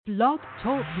Blog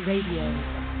Talk Radio.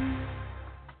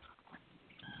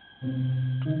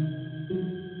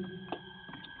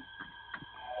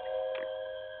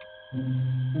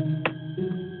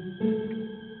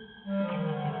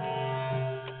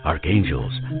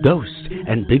 Archangels, ghosts,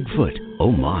 and Bigfoot,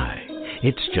 oh my.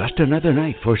 It's just another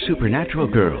night for Supernatural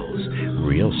Girls.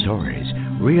 Real stories,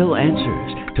 real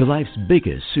answers to life's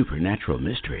biggest supernatural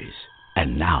mysteries.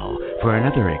 And now for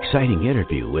another exciting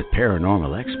interview with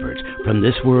paranormal experts from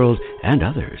this world and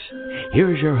others.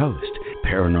 Here's your host,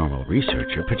 paranormal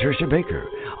researcher Patricia Baker,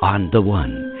 on the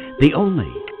one, the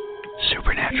only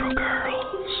Supernatural Girls.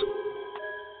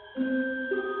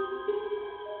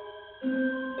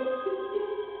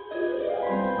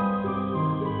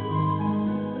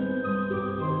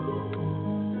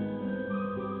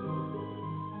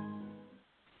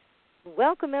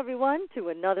 Welcome, everyone, to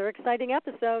another exciting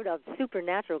episode of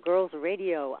Supernatural Girls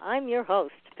Radio. I'm your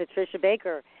host, Patricia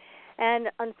Baker, and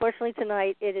unfortunately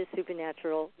tonight it is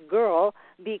Supernatural Girl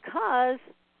because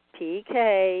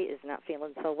PK is not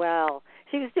feeling so well.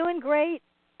 She was doing great,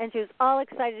 and she was all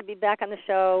excited to be back on the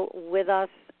show with us,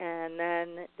 and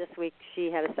then this week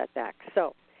she had a setback.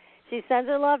 So she sends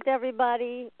her love to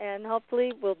everybody, and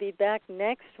hopefully we'll be back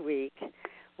next week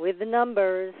with the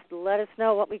numbers. Let us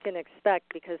know what we can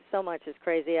expect because so much is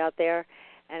crazy out there,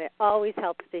 and it always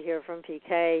helps to hear from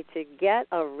PK to get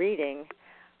a reading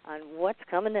on what's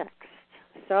coming next.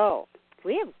 So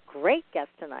we have great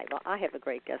guests tonight. Well, I have a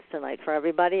great guest tonight for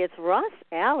everybody. It's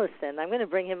Allison. I'm going to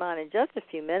bring him on in just a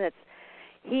few minutes.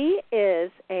 He is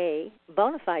a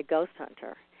bona fide ghost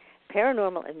hunter,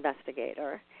 paranormal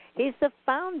investigator. He's the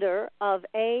founder of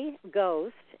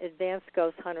A.G.H.O.S.T, Advanced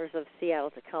Ghost Hunters of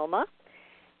Seattle-Tacoma.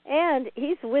 And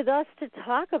he's with us to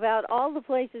talk about all the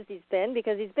places he's been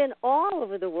because he's been all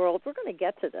over the world. We're going to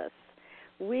get to this.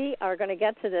 We are going to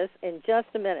get to this in just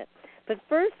a minute. But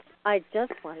first, I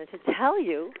just wanted to tell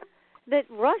you that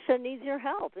Russia needs your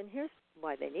help. And here's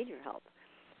why they need your help.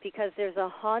 Because there's a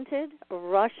haunted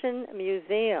Russian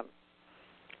museum.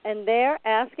 And they're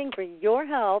asking for your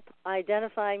help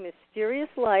identifying mysterious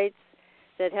lights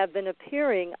that have been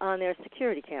appearing on their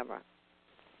security camera.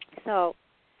 So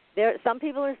some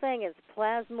people are saying it's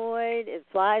plasmoid, it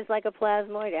flies like a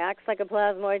plasmoid, acts like a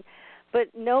plasmoid, but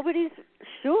nobody's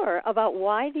sure about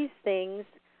why these things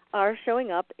are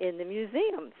showing up in the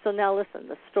museum. So now listen,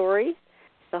 the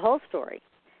whole story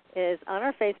is on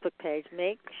our Facebook page.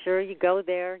 Make sure you go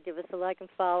there, give us a like and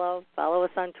follow us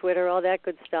on Twitter, all that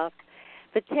good stuff.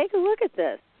 But take a look at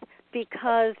this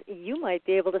because you might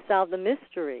be able to solve the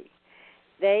mystery.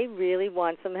 They really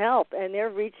want some help, and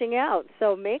they're reaching out.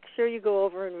 So make sure you go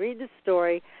over and read the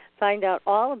story, find out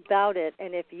all about it,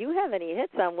 and if you have any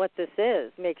hits on what this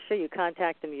is, make sure you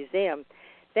contact the museum.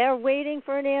 They're waiting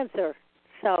for an answer,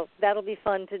 so that'll be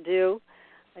fun to do.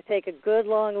 I take a good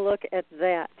long look at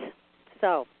that.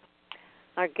 So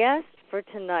our guest for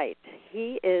tonight,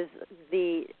 he is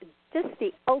the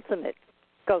ultimate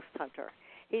ghost hunter.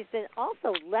 He's been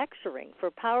also lecturing for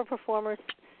power performers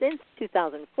since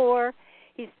 2004.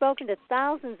 He's spoken to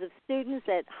thousands of students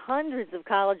at hundreds of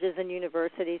colleges and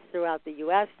universities throughout the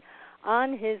U.S.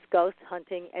 on his ghost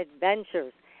hunting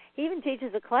adventures. He even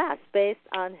teaches a class based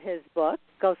on his book,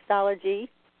 Ghostology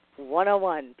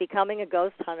 101, Becoming a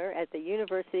Ghost Hunter at the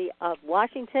University of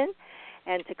Washington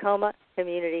and Tacoma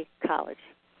Community College.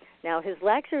 Now, his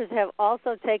lectures have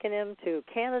also taken him to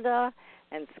Canada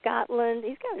and Scotland.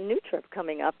 He's got a new trip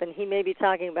coming up, and he may be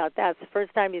talking about that. It's the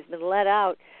first time he's been let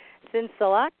out since the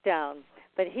lockdown.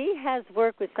 But he has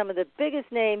worked with some of the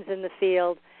biggest names in the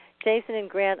field, Jason and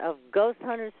Grant of Ghost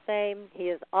Hunters fame. He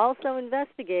has also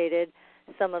investigated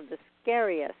some of the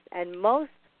scariest and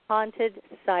most haunted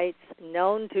sites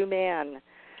known to man.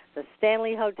 The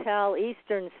Stanley Hotel,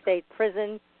 Eastern State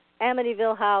Prison,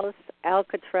 Amityville House,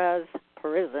 Alcatraz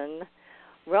Prison,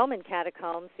 Roman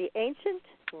Catacombs, the ancient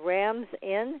Rams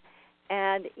Inn,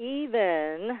 and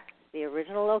even the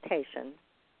original location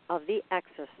of the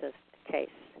Exorcist Case.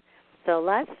 So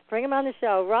let's bring him on the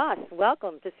show. Ross,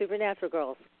 welcome to Supernatural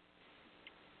Girls.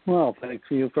 Well, thank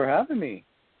you for having me.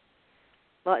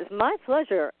 Well, it's my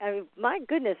pleasure. I mean, my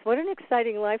goodness, what an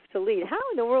exciting life to lead. How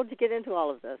in the world did you get into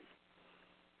all of this?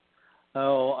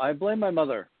 Oh, I blame my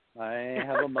mother. I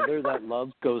have a mother that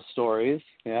loves ghost stories.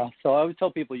 Yeah, so I always tell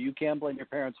people you can't blame your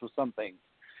parents for something.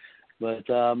 But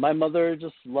my mother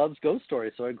just loves ghost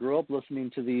stories, so I grew up listening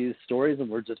to these stories and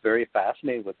we're just very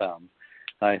fascinated with them.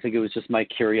 I think it was just my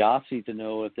curiosity to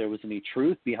know if there was any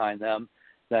truth behind them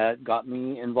that got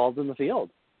me involved in the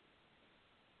field.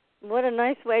 What a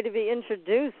nice way to be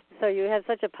introduced. So you had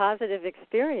such a positive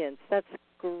experience. That's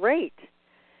great.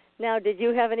 Now, did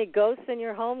you have any ghosts in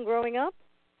your home growing up?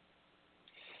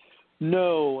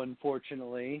 No,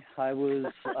 unfortunately. I was,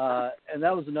 and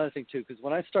that was another thing, too, because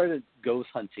when I started ghost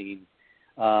hunting,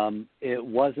 it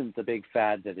wasn't the big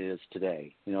fad that it is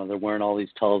today. You know, there weren't all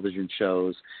these television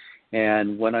shows.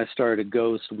 And when I started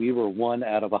Ghost, we were 1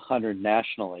 out of 100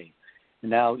 nationally.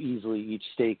 And now easily each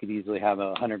state could easily have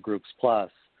 100 groups plus.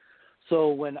 So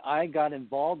when I got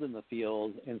involved in the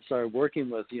field and started working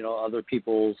with, you know, other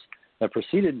peoples that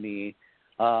preceded me,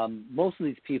 most of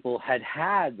these people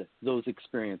had those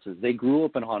experiences. They grew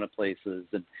up in haunted places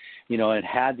and, you know,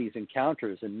 had these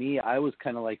encounters. And me, I was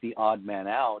kind of like the odd man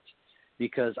out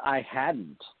because I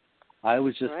hadn't. I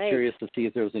was just curious to see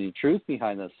if there was any truth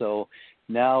behind this. So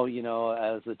now, you know,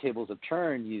 as the tables have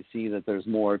turned, you see that there's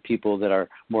more people that are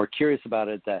more curious about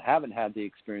it that haven't had the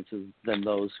experiences than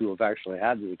those who have actually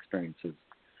had the experiences.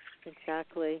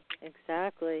 Exactly.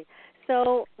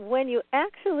 So when you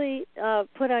actually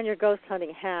put on your ghost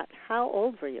hunting hat, how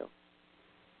old were you?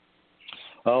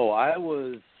 Oh, I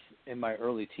was in my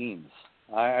early teens.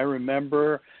 I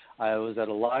remember I was at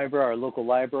a library, our local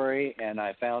library, and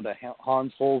I found a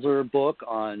Hans Holzer book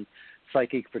on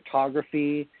psychic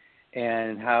photography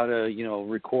and how to, you know,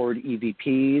 record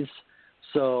EVPs.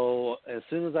 So as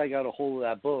soon as I got a hold of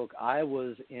that book, I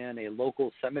was in a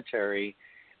local cemetery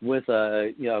with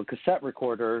a, you know, cassette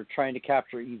recorder trying to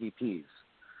capture EVPs.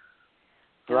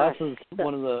 So that was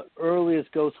one of the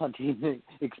earliest ghost hunting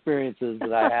experiences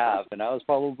that I have. And I was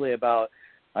probably about,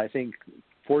 I think,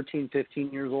 14,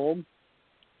 15 years old.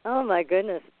 Oh, my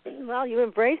goodness. Well, you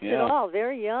embraced it all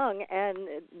very young, and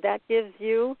that gives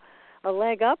you a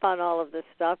leg up on all of this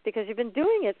stuff because you've been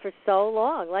doing it for so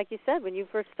long. Like you said, when you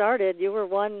first started, you were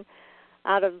 1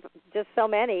 out of just so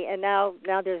many, and now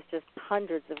there's just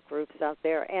hundreds of groups out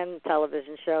there and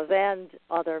television shows and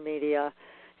other media.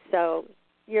 So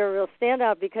you're a real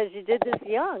standout because you did this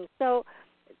young. So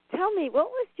tell me, what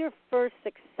was your first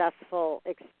successful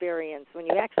experience when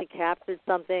you actually captured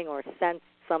something or sensed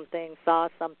something, saw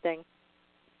something?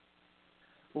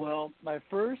 Well, my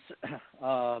first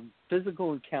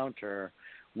physical encounter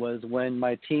was when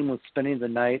my team was spending the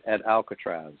night at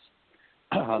Alcatraz.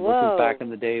 This was back in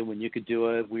the day when you could do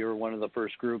it. We were one of the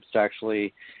first groups to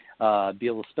actually be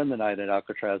able to spend the night at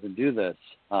Alcatraz and do this.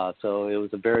 So it was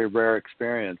a very rare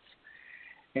experience.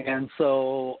 And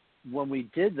so when we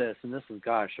did this, and this was,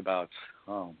 about,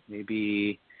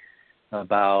 maybe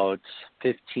about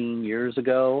 15 years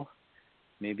ago,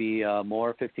 maybe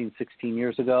more, 15, 16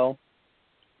 years ago,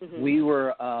 we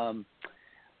were,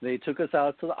 they took us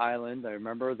out to the island. I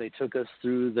remember they took us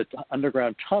through the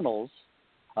underground tunnels.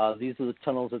 These are the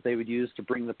tunnels that they would use to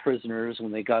bring the prisoners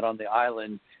when they got on the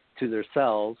island to their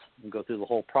cells and go through the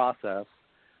whole process.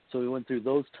 So we went through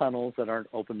those tunnels that aren't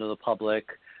open to the public.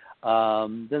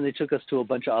 Then they took us to a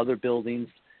bunch of other buildings.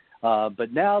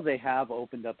 But now they have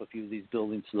opened up a few of these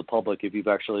buildings to the public if you've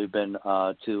actually been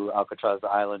to Alcatraz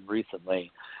Island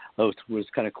recently. It was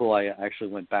kind of cool. I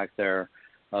actually went back there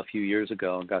a few years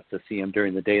ago and got to see them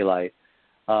during the daylight.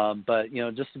 But, you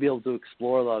know, just to be able to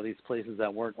explore a lot of these places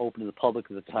that weren't open to the public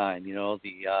at the time, you know,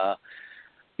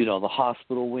 the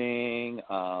hospital wing,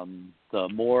 the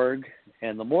morgue.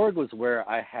 And the morgue was where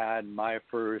I had my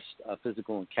first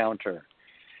physical encounter.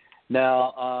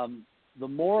 Now, the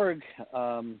morgue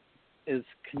is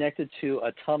connected to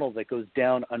a tunnel that goes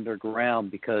down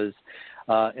underground because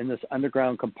in this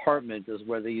underground compartment is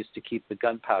where they used to keep the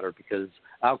gunpowder because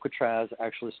Alcatraz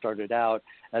actually started out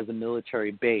as a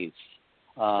military base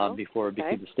before it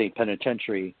became the state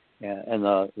penitentiary and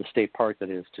the state park that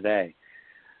it is today.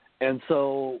 And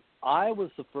so I was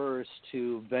the first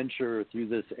to venture through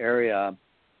this area.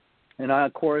 And I,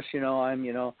 of course,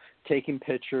 I'm, taking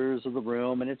pictures of the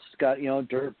room, and it's got,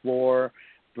 dirt floor,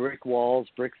 brick walls,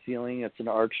 brick ceiling. It's an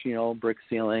arch, brick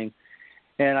ceiling.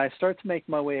 And I start to make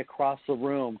my way across the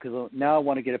room because now I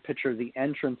want to get a picture of the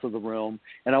entrance of the room,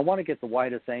 and I want to get the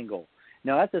widest angle.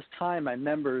 Now, at this time, my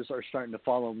members are starting to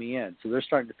follow me in, so they're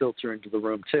starting to filter into the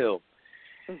room too.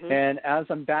 Mm-hmm. And as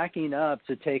I'm backing up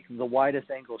to take the widest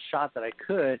angle shot that I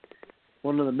could,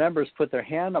 one of the members put their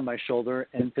hand on my shoulder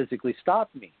and physically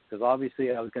stopped me because obviously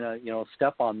I was going to,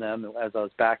 step on them as I was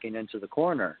backing into the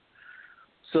corner.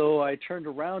 So I turned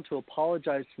around to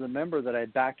apologize to the member that I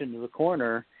had backed into the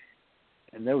corner,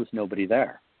 and there was nobody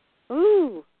there.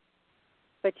 Ooh.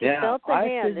 But you felt the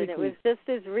hand, and it was just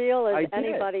as real as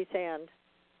anybody's hand.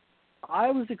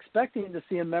 I was expecting to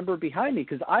see a member behind me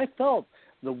because I felt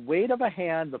the weight of a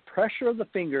hand, the pressure of the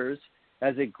fingers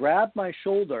as it grabbed my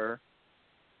shoulder,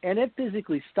 and it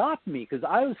physically stopped me because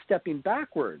I was stepping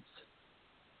backwards.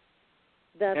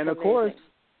 That's and, of amazing. course,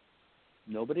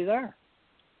 nobody there.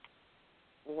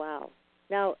 Wow.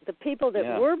 Now, the people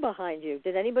that were behind you,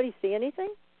 did anybody see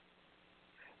anything?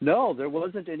 No, there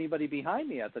wasn't anybody behind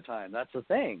me at the time. That's the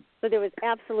thing. So there was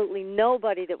absolutely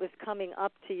nobody that was coming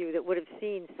up to you that would have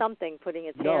seen something putting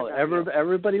its hand on you. No,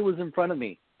 everybody was in front of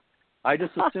me. I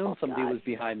just assumed somebody gosh. was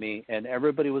behind me, and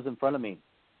everybody was in front of me.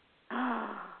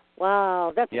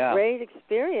 Wow, that's Yeah. a great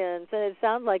experience, and it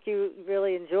sounds like you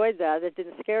really enjoyed that. It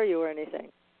didn't scare you or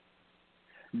anything.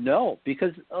 No,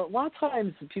 because a lot of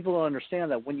times people don't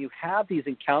understand that when you have these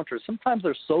encounters, sometimes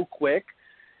they're so quick.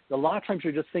 A lot of times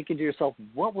you're just thinking to yourself,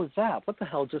 what was that? What the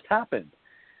hell just happened?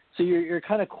 So you're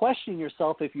kind of questioning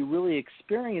yourself if you really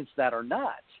experienced that or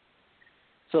not.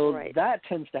 So right. that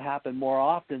tends to happen more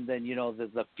often than,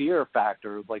 the fear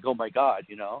factor, like, oh, my God,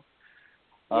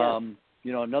 Yes.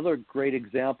 Another great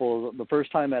example, the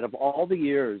first time out of all the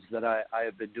years that I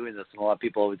have been doing this, and a lot of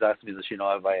people always ask me this,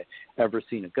 have I ever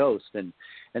seen a ghost? And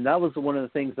that was one of the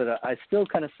things that I still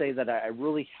kind of say that I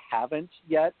really haven't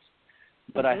yet.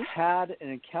 But I had an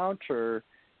encounter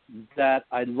that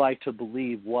I'd like to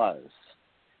believe was.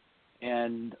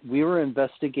 And we were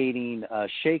investigating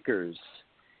shakers,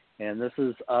 and this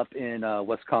is up in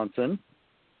Wisconsin.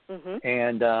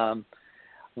 And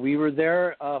we were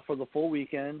there for the full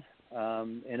weekend,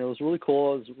 and it was really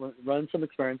cool. I was running some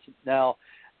experience. Now,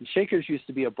 Shakers used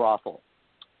to be a brothel.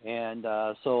 And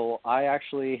so I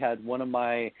actually had one of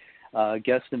my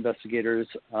guest investigators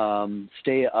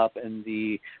stay up in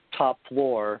the top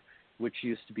floor, which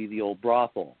used to be the old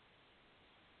brothel.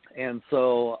 And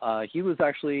so he was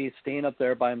actually staying up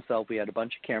there by himself. We had a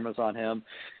bunch of cameras on him.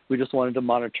 We just wanted to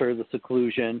monitor the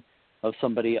seclusion of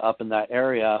somebody up in that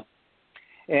area.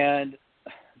 And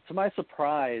to my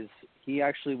surprise, he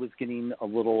actually was getting a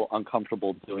little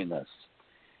uncomfortable doing this.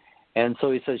 And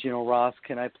so he says, Ross,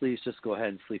 can I please just go ahead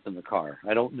and sleep in the car?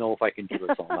 I don't know if I can do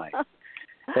this all night.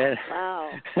 And,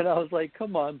 wow. And I was like,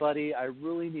 come on, buddy, I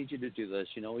really need you to do this.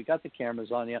 We got the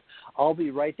cameras on you. I'll be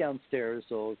right downstairs,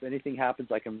 so if anything happens,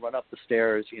 I can run up the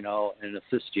stairs, and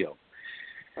assist you.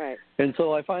 Right. And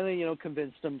so I finally,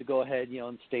 convinced him to go ahead,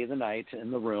 and stay the night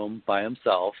in the room by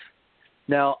himself.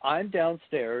 Now, I'm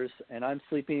downstairs, and I'm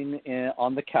sleeping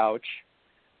on the couch.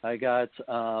 I got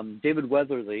David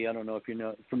Weatherly. I don't know if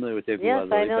you're familiar with David Weatherly.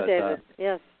 Yes, I know David.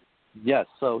 Yes. Yes,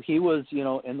 so he was,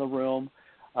 in the room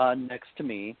next to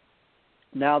me.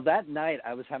 Now, that night,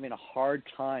 I was having a hard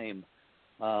time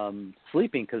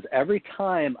sleeping because every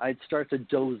time I'd start to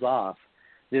doze off,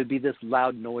 there would be this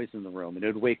loud noise in the room, and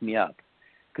it would wake me up.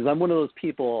 Because I'm one of those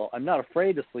people, I'm not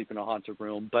afraid to sleep in a haunted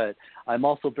room, but I'm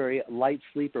also very light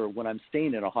sleeper when I'm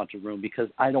staying in a haunted room because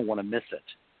I don't want to miss it.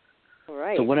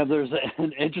 Right. So whenever there's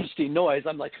an interesting noise,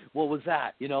 I'm like, what was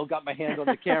that? Got my hand on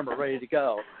the camera ready to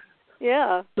go.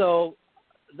 Yeah. So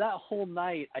that whole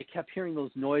night, I kept hearing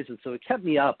those noises, so it kept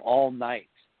me up all night.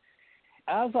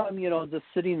 As I'm, just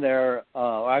sitting there,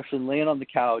 actually laying on the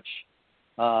couch,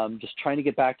 just trying to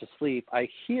get back to sleep, I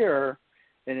hear,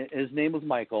 and his name was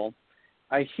Michael,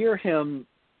 I hear him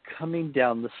coming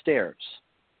down the stairs.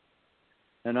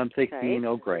 And I'm thinking,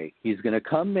 oh, great. He's going to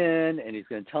come in, and he's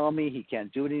going to tell me he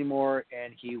can't do it anymore,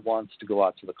 and he wants to go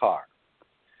out to the car.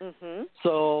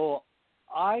 So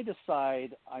I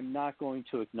decide I'm not going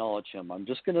to acknowledge him. I'm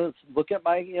just going to look at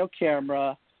my,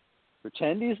 camera,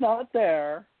 pretend he's not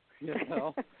there,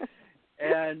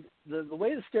 And the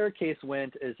way the staircase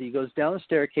went is he goes down the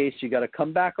staircase. You got to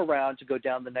come back around to go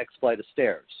down the next flight of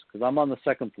stairs because I'm on the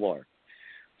second floor.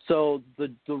 So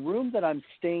the room that I'm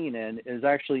staying in is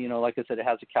actually, like I said, it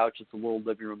has a couch. It's a little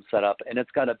living room set up, and it's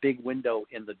got a big window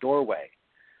in the doorway.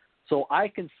 So I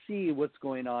can see what's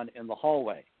going on in the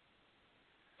hallway.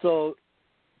 So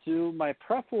through my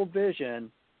peripheral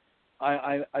vision,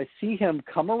 I see him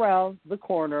come around the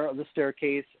corner of the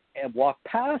staircase and walk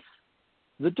past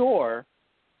the door,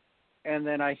 and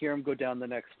then I hear him go down the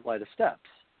next flight of steps.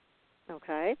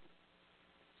 Okay.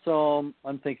 So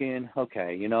I'm thinking,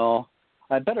 okay,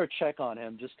 I better check on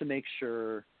him just to make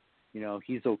sure,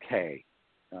 he's okay.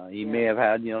 He may have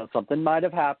had, something might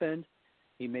have happened.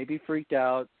 He may be freaked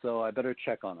out, so I better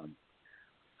check on him.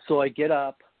 So I get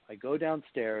up, I go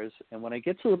downstairs, and when I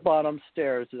get to the bottom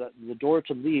stairs, the door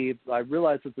to leave, I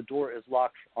realize that the door is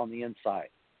locked on the inside.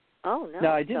 Oh, no.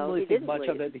 Now, I didn't really think much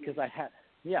of it because I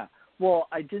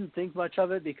didn't think much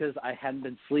of it because I hadn't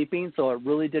been sleeping, so it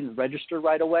really didn't register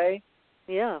right away.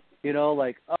 Yeah.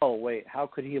 Like, oh, wait, how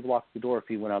could he have locked the door if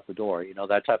he went out the door?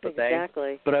 That type of thing.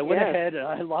 Exactly. But I went ahead and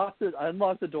I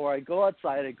unlocked the door. I go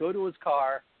outside. I go to his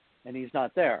car, and he's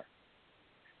not there.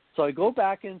 So I go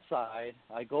back inside.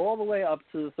 I go all the way up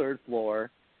to the third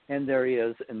floor, and there he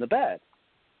is in the bed.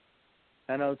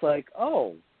 And I was like,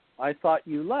 oh, I thought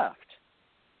you left.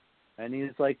 And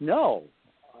he's like, no.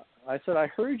 I said, I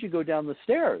heard you go down the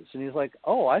stairs. And he's like,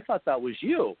 oh, I thought that was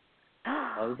you.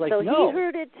 I was like, so no. he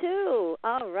heard it too.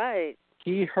 All right.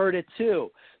 He heard it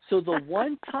too. So the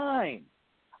one time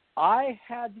I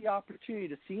had the opportunity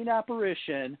to see an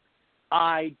apparition,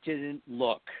 I didn't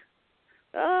look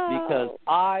because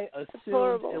I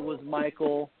assumed it was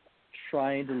Michael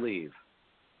trying to leave.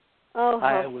 Oh, how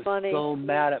I was funny. so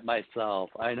mad at myself.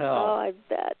 I know. Oh, I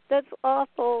bet. That's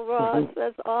awful, Ross.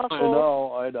 That's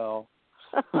awful. I know.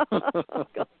 Oh,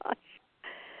 gosh.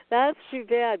 That's too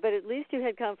bad. But at least you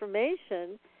had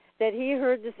confirmation that he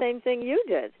heard the same thing you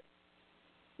did.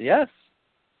 Yes.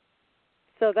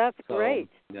 So that's great.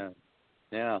 Yeah.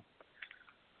 Yeah.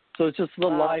 So it's just the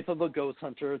life of a ghost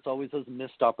hunter. It's always those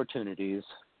missed opportunities.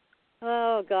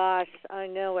 Oh, gosh, I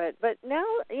know it. But now,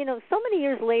 so many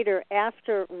years later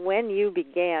after when you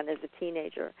began as a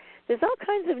teenager, there's all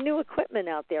kinds of new equipment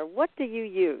out there. What do you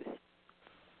use?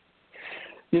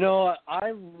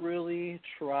 I really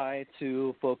try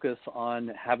to focus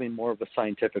on having more of a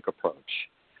scientific approach.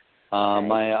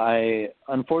 Okay.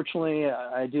 Unfortunately,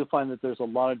 I do find that there's a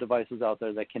lot of devices out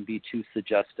there that can be too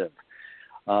suggestive.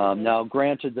 Now,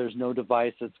 granted, there's no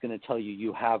device that's going to tell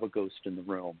you have a ghost in the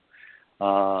room.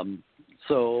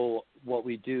 So what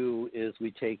we do is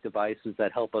we take devices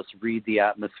that help us read the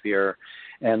atmosphere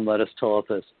and let us tell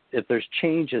us if there's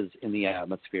changes in the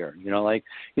atmosphere.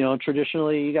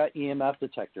 Traditionally you got EMF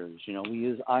detectors. We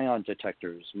use ion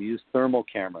detectors. We use thermal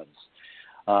cameras.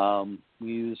 We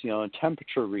use,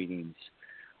 temperature readings.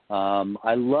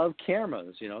 I love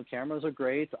cameras. Cameras are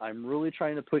great. I'm really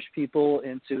trying to push people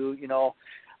into,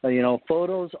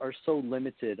 photos are so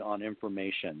limited on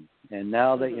information. And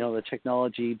now that, the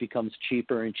technology becomes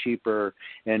cheaper and cheaper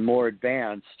and more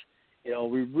advanced,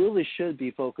 we really should be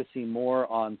focusing more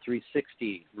on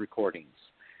 360 recordings.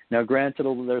 Now, granted,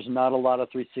 there's not a lot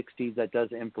of 360 that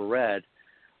does infrared.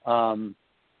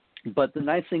 But the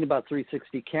nice thing about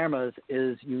 360 cameras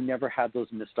is you never have those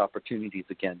missed opportunities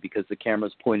again because the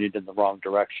camera's pointed in the wrong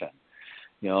direction.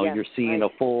 You're seeing a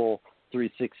full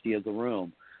 360 of the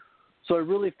room. So I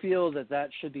really feel that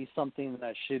should be something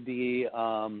that should be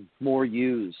more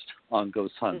used on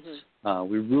ghost hunts.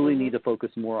 We really need to focus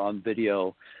more on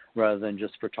video rather than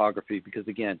just photography because,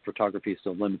 again, photography is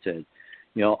so limited.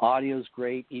 Audio is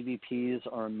great. EVPs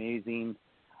are amazing.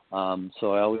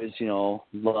 So I always,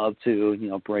 love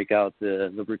to, break out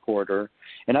the recorder.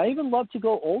 And I even love to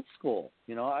go old school.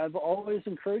 I've always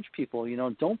encouraged people,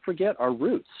 don't forget our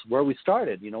roots, where we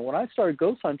started. When I started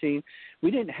ghost hunting,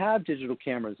 we didn't have digital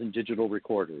cameras and digital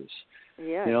recorders.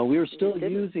 Yeah. We were still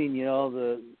using,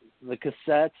 the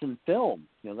cassettes and film.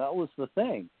 That was the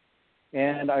thing.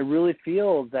 And I really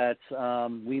feel that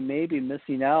we may be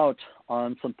missing out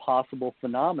on some possible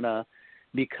phenomena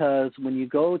because when you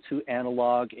go to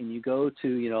analog and you go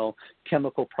to,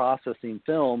 chemical processing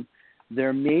film,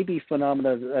 there may be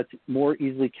phenomena that's more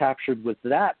easily captured with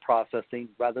that processing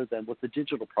rather than with the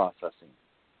digital processing.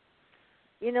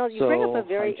 You bring up a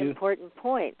very important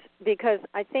point because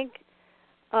I think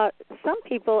some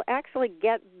people actually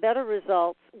get better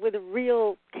results with a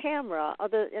real camera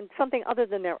and something other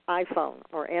than their iPhone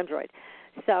or Android.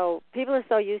 So people are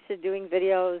so used to doing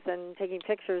videos and taking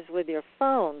pictures with your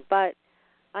phone, but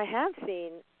I have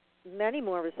seen many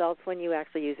more results when you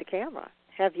actually use a camera.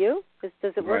 Have you?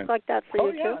 Does it work like that for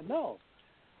you too? Oh, yeah, no.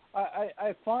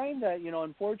 I find that,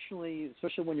 unfortunately,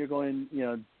 especially when you're going,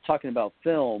 talking about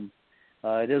film,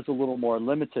 it is a little more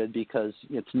limited because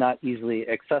it's not easily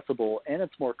accessible and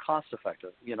it's more cost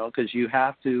effective, because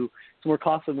it's more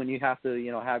costly when you have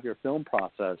to, have your film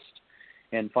processed,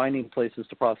 and finding places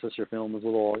to process your film is a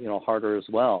little, harder as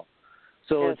well.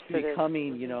 So yes, it's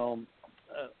becoming,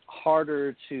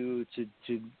 harder to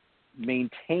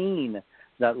maintain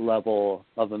that level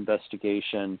of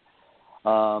investigation.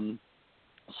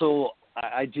 So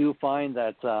I do find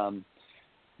that,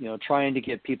 trying to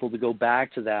get people to go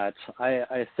back to that,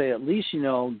 I say at least,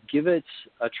 give it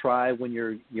a try when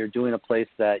you're doing a place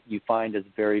that you find is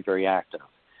very, very active.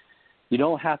 You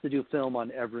don't have to do film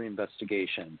on every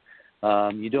investigation.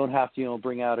 You don't have to,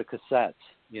 bring out a cassette,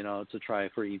 to try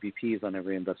for EVPs on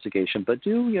every investigation, but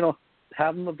do,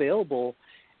 have them available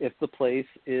if the place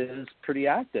is pretty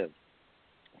active.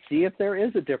 See if there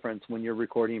is a difference when you're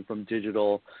recording from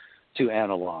digital to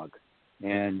analog.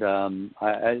 And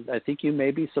I think you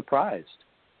may be surprised.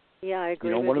 Yeah, I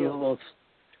agree with one of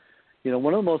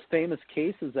the most famous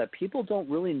cases that people don't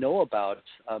really know about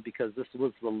because this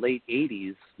was the late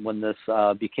 80s when this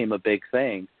became a big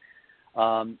thing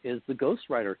is the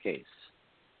Ghostwriter case.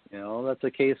 That's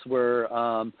a case where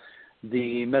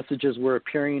the messages were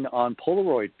appearing on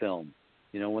Polaroid film.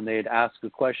 When they'd ask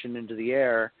a question into the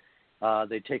air,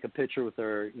 they'd take a picture with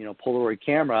their, Polaroid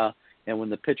camera, and when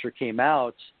the picture came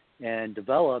out, and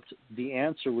developed, the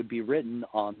answer would be written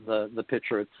on the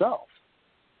picture itself.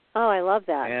 Oh, I love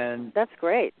that. And that's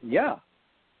great. Yeah.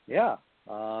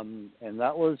 And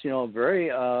that was, a very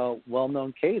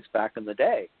well-known case back in the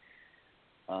day.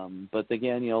 But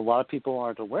again, a lot of people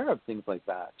aren't aware of things like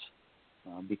that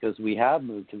because we have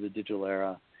moved to the digital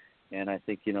era. And I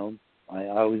think, I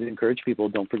always encourage people,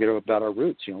 don't forget about our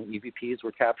roots. EVPs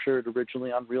were captured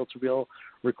originally on reel-to-reel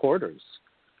recorders.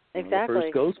 Exactly. The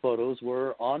first ghost photos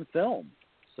were on film.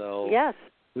 So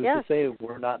who's to say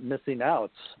we're not missing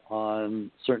out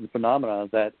on certain phenomena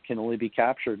that can only be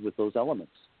captured with those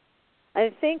elements?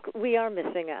 I think we are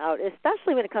missing out,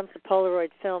 especially when it comes to Polaroid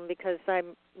film, because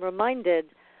I'm reminded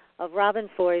of Robin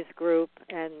Foy's group,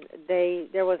 and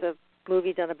there was a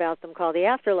movie done about them called The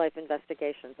Afterlife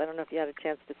Investigations. I don't know if you had a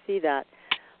chance to see that.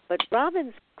 But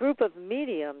Robin's group of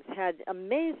mediums had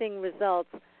amazing results,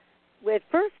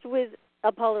 first with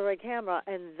a Polaroid camera,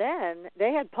 and then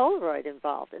they had Polaroid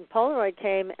involved. And Polaroid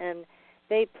came and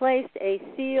they placed a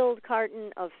sealed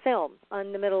carton of film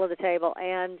on the middle of the table,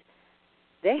 and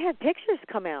they had pictures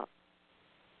come out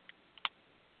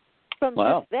from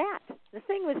just that. The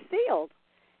thing was sealed.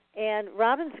 And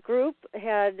Robin's group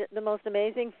had the most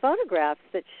amazing photographs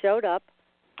that showed up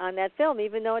on that film,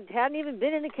 even though it hadn't even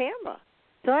been in the camera.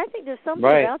 So I think there's something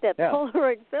about that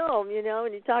Polaroid film, and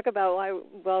you talk about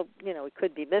we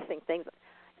could be missing things.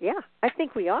 Yeah, I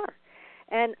think we are.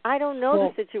 And I don't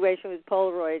know the situation with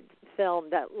Polaroid film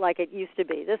that like it used to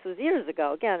be. This was years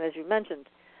ago, again, as you mentioned.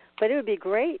 But it would be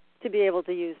great to be able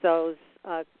to use those,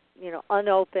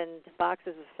 unopened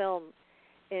boxes of film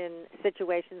in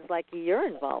situations like you're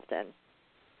involved in.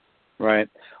 Right.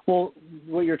 Well,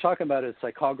 what you're talking about is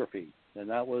psychography, and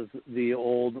that was the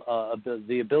old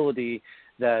the ability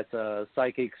that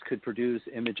psychics could produce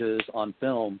images on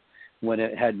film when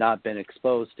it had not been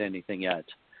exposed to anything yet.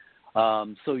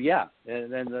 And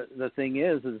then the thing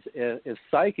is if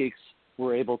psychics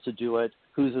were able to do it,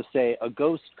 who's to say a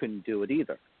ghost couldn't do it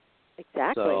either?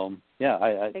 Exactly. So,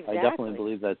 I definitely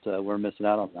believe that we're missing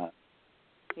out on that.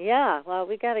 Yeah, well,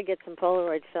 we got to get some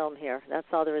Polaroid film here. That's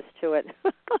all there is to it.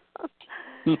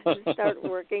 Start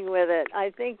working with it. I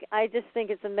just think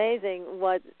it's amazing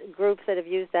what groups that have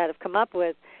used that have come up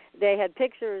with. They had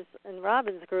pictures in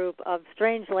Robin's group of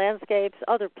strange landscapes,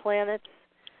 other planets.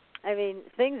 I mean,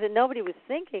 things that nobody was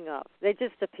thinking of. They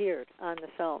just appeared on the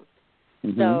film.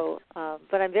 Mm-hmm. So,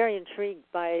 but I'm very intrigued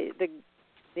by the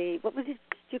what did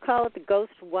you call it? The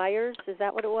ghost wires? Is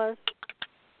that what it was?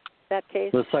 That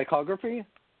case? The psychography?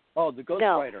 Oh, the Ghost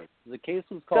Writer. The case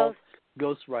was called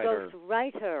Ghost Writer. Ghost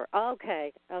Writer.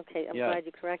 Okay. I'm glad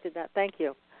you corrected that. Thank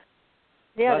you.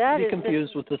 Yeah, not to be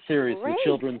confused with the series, the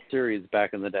children's series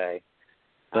back in the day.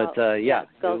 But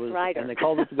Ghost Writer. And they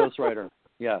called it the Ghost Writer.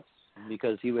 Yes,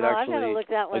 because he would actually. I'm gonna look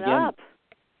that one up.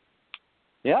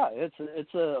 Yeah,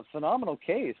 it's a phenomenal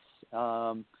case.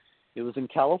 It was in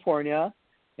California.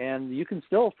 And you can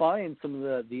still find some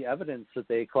of the evidence that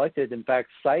they collected. In fact,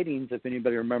 Sightings, if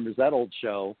anybody remembers that old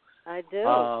show, I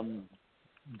do.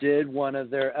 Did one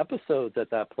of their episodes at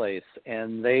that place.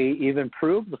 And they even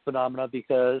proved the phenomena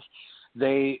because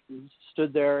they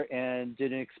stood there and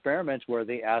did an experiment where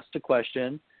they asked a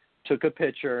question, took a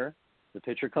picture, the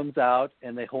picture comes out,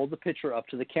 and they hold the picture up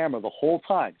to the camera the whole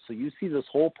time. So you see this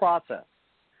whole process.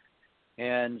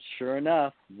 And sure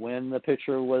enough, when the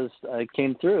picture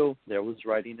came through, there was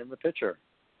writing in the picture,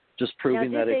 just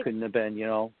proving that it couldn't have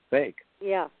been, fake.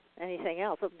 Yeah, anything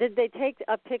else. Did they take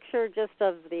a picture just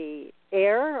of the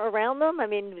air around them? I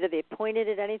mean, did they point it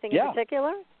at anything in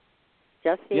particular?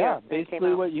 Just the air.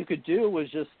 Basically what you could do was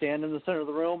just stand in the center of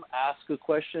the room, ask a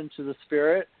question to the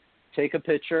spirit, take a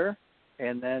picture,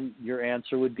 and then your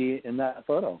answer would be in that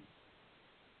photo.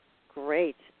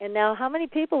 Great. And now how many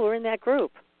people were in that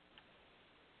group?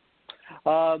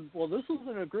 Well, this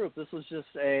wasn't a group. This was just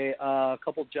a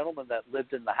couple gentlemen that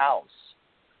lived in the house.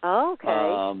 Oh,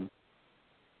 okay.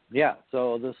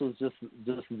 So this was just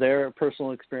their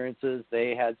personal experiences.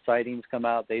 They had sightings come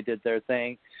out. They did their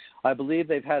thing. I believe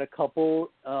they've had a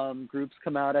couple groups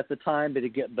come out at the time,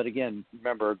 but again,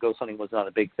 remember, ghost hunting was not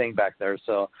a big thing back then,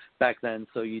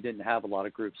 so you didn't have a lot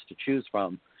of groups to choose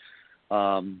from.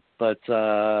 But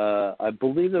I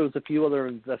believe there was a few other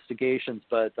investigations,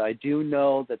 but I do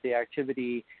know that the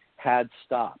activity had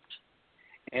stopped.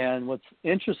 And what's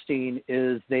interesting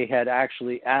is they had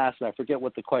actually asked, I forget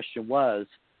what the question was,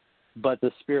 but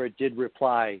the spirit did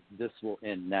reply, "This will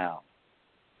end now."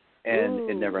 And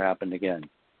it never happened again.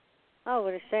 Oh,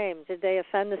 what a shame. Did they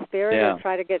offend the spirit or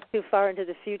try to get too far into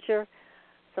the future?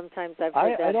 Sometimes I've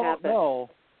heard that happen. I don't know.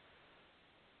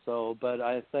 So, but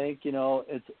I think,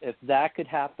 if that could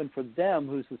happen for them,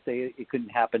 who's to say it couldn't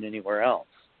happen anywhere else?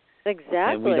 Exactly.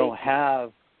 And we don't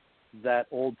have that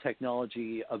old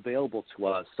technology available to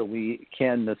us, so we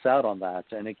can miss out on that.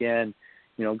 And again,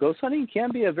 ghost hunting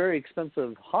can be a very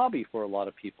expensive hobby for a lot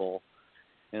of people.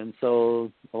 And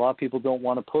so a lot of people don't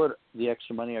want to put the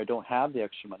extra money or don't have the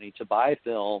extra money to buy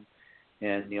film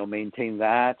and, maintain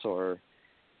that, or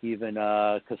even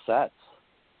cassettes.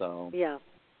 So yeah,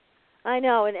 I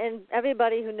know. And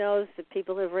everybody who knows the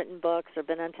people who have written books or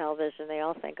been on television, they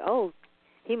all think, oh,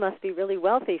 he must be really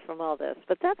wealthy from all this.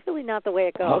 But that's really not the way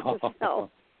it goes.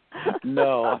 No.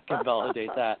 No, I can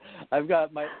validate that. I've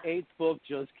got my 8th book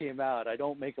just came out. I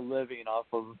don't make a living off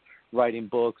of writing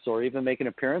books or even making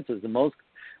appearances. And most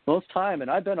time,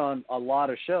 and I've been on a lot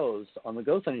of shows, on the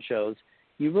ghost hunting shows,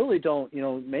 you really don't,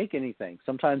 make anything.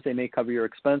 Sometimes they may cover your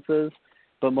expenses,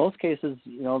 but most cases,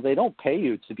 they don't pay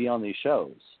you to be on these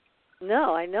shows.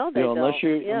 No, I know they don't.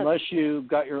 Unless you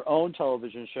got your own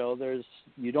television show,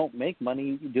 you don't make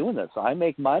money doing this. I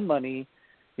make my money.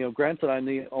 Granted, I'm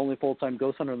the only full-time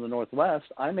ghost hunter in the Northwest.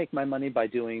 I make my money by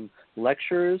doing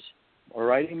lectures or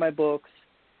writing my books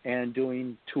and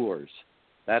doing tours.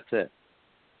 That's it.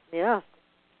 Yeah.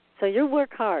 So you work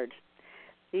hard.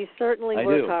 You certainly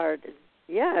work hard.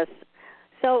 Yes.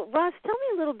 So, Ross, tell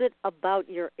me a little bit about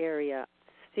your area,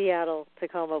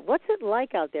 Seattle-Tacoma. What's it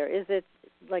like out there? Is it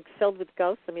like filled with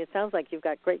ghosts? I mean, it sounds like you've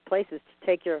got great places to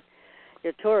take your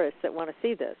tourists that want to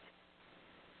see this.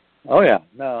 Oh, yeah.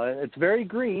 No, it's very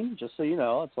green, just so you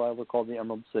know. That's why we're called the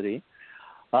Emerald City.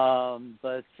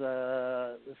 But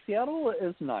Seattle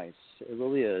is nice. It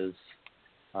really is.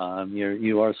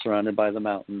 You are surrounded by the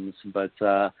mountains. But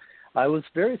I was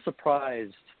very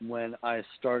surprised when I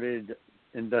started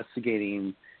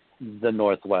investigating the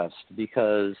Northwest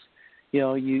because,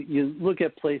 you look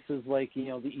at places like,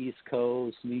 the East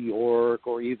Coast, New York,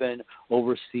 or even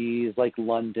overseas like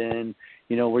London,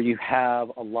 where you have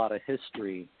a lot of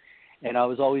history. And I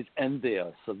was always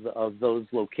envious of those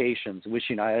locations,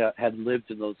 wishing I had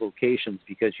lived in those locations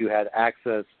because you had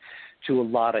access to a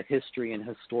lot of history and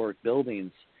historic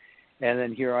buildings. And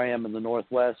then here I am in the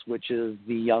Northwest, which is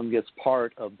the youngest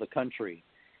part of the country.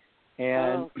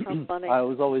 And how funny. I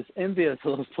was always envious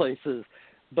of those places.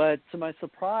 But to my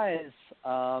surprise,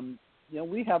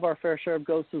 we have our fair share of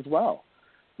ghosts as well.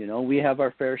 We have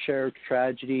our fair share of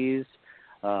tragedies,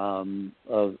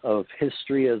 of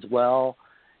history as well.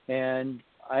 And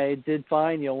I did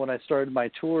find, when I started my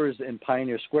tours in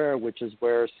Pioneer Square, which is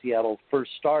where Seattle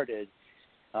first started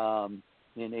in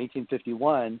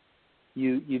 1851,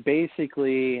 you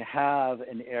basically have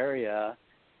an area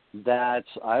that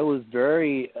I was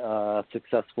very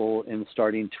successful in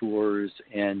starting tours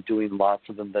and doing lots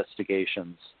of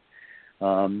investigations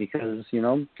because,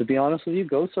 to be honest with you,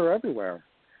 ghosts are everywhere.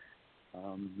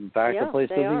 In fact, the place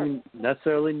doesn't even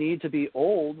necessarily need to be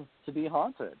old to be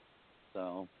haunted.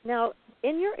 So now,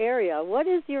 in your area, what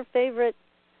is your favorite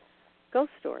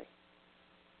ghost story?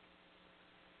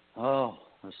 Oh,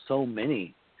 there's so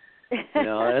many.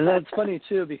 And that's funny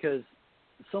too because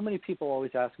so many people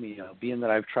always ask me, being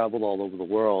that I've traveled all over the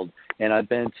world and I've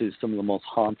been to some of the most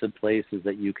haunted places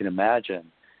that you can imagine.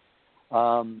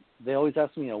 They always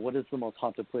ask me, what is the most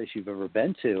haunted place you've ever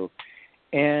been to?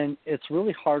 And it's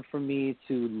really hard for me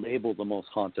to label the most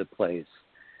haunted place.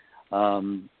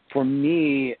 For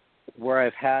me, where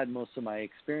I've had most of my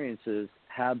experiences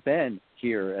have been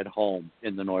here at home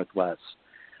in the Northwest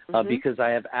because I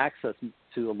have access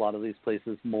to a lot of these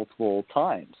places multiple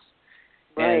times.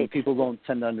 Right. And people don't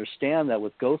tend to understand that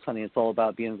with ghost hunting, it's all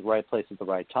about being at the right place at the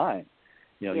right time.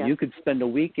 You could spend a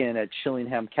weekend at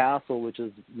Chillingham Castle, which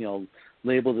is,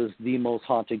 labeled as the most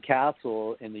haunted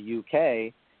castle in the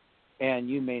UK, and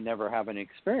you may never have an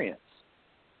experience.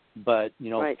 But,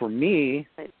 for me,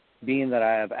 being that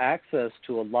I have access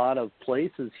to a lot of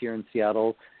places here in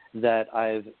Seattle that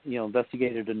I've,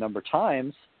 investigated a number of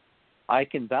times, I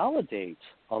can validate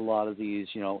a lot of these,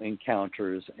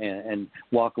 encounters and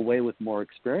walk away with more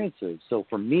experiences. So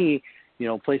for me,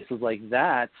 places like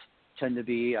that tend to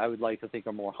be, I would like to think,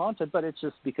 are more haunted, but it's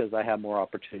just because I have more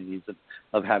opportunities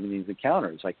of having these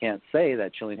encounters. I can't say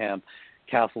that Chillingham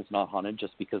Castle's not haunted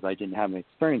just because I didn't have an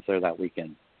experience there that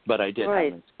weekend. But I did have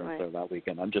an experience there that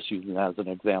weekend. I'm just using that as an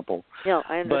example. Yeah,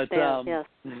 I understand, yes.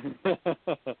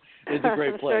 It's a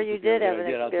great place. I'm sure you did have an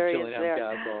experience there.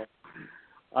 Castle.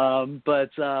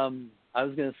 I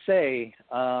was going to say,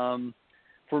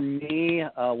 for me,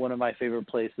 one of my favorite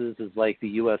places is like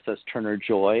the USS Turner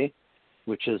Joy,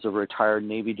 which is a retired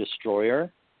Navy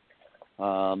destroyer.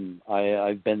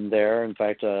 I've been there. In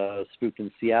fact, Spooked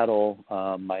in Seattle,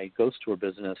 my ghost tour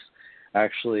business,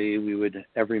 actually, we would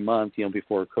every month,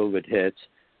 before COVID hit,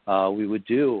 we would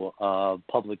do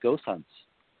public ghost hunts.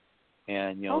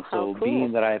 And, how so cool.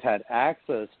 being that I've had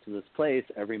access to this place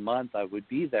every month, I would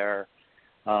be there,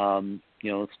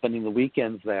 spending the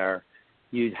weekends there,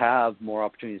 you'd have more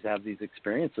opportunities to have these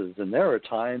experiences. And there are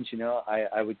times,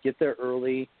 I would get there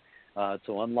early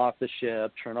to unlock the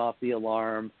ship, turn off the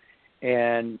alarm,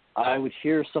 and I would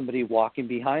hear somebody walking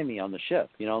behind me on the ship,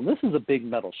 and this is a big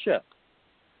metal ship.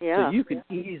 Yeah. So you could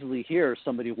easily hear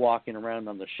somebody walking around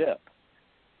on the ship.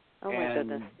 Oh, my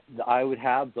goodness. I would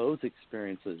have those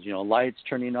experiences, lights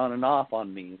turning on and off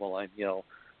on me while I'm,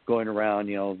 going around,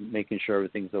 making sure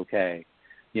everything's okay.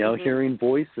 Hearing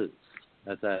voices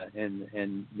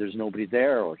and there's nobody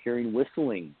there, or hearing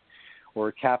whistling,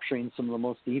 or capturing some of the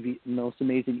most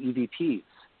amazing EVPs,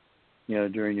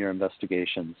 during your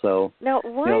investigation. So now,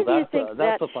 why do you think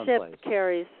that ship place.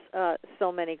 carries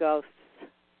so many ghosts?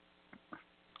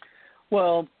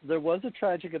 Well, there was a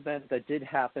tragic event that did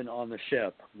happen on the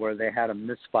ship where they had a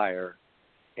misfire,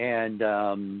 and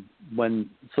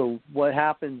what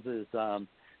happens is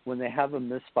when they have a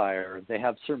misfire, they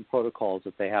have certain protocols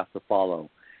that they have to follow,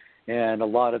 and a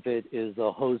lot of it is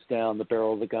a hose down the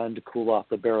barrel of the gun to cool off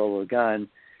the barrel of the gun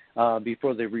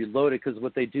before they reload it, because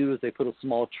what they do is they put a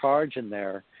small charge in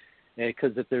there,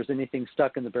 because if there's anything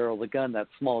stuck in the barrel of the gun, that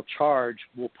small charge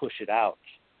will push it out.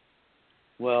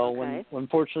 Well,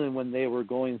 unfortunately, when they were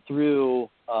going through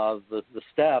the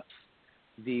steps,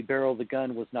 the barrel of the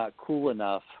gun was not cool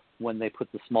enough when they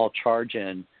put the small charge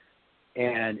in,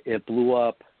 and it blew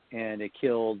up, and it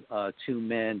killed 2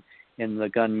 men in the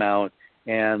gun mount,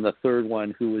 and the third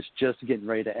one, who was just getting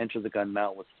ready to enter the gun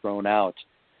mount, was thrown out,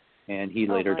 and he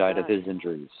later died of his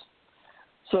injuries.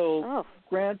 So,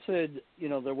 granted,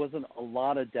 there wasn't a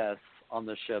lot of deaths on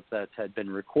the ship that had been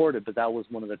recorded, but that was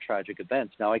one of the tragic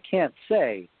events. Now, I can't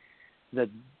say that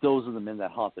those are the men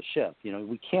that haunt the ship.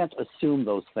 We can't assume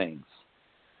those things.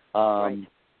 Right.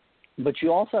 But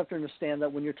you also have to understand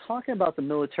that when you're talking about the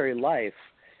military life,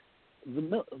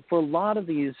 for a lot of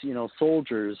these,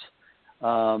 soldiers,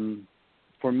 for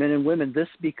men and women, this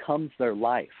becomes their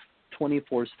life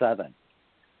 24/7.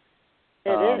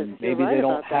 It is. Maybe right they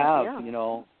don't about have,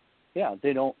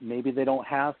 that, maybe they don't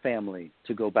have family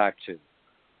to go back to.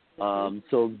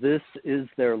 So this is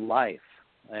their life,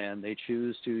 and they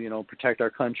choose to, protect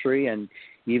our country, and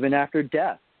even after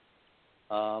death,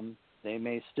 they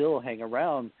may still hang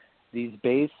around these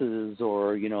bases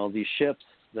or, these ships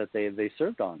that they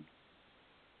served on.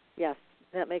 Yes,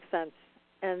 that makes sense.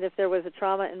 And if there was a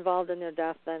trauma involved in their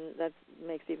death, then that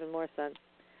makes even more sense.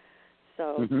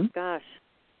 So, gosh.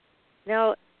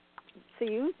 Now, so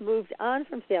you've moved on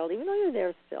from Seattle, even though you're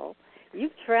there still.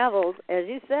 You've traveled, as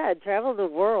you said, the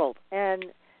world. And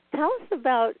tell us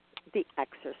about the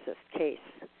Exorcist Case.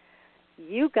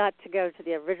 You got to go to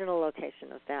the original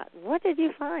location of that. What did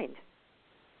you find?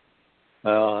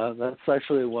 That's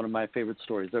actually one of my favorite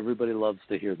stories. Everybody loves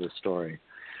to hear this story.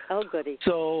 Oh, goody.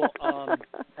 So,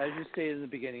 as you stated in the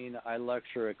beginning, I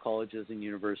lecture at colleges and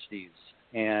universities,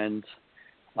 and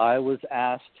I was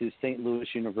asked to St. Louis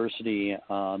University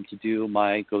to do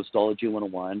my Ghostology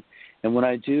 101. And when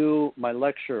I do my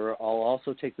lecture, I'll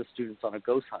also take the students on a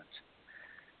ghost hunt.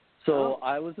 So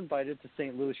I was invited to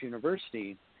St. Louis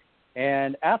University.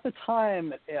 And at the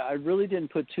time, I really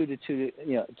didn't put two to two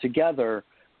together,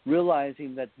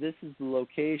 realizing that this is the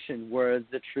location where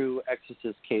the true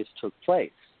Exorcist case took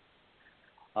place.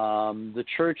 The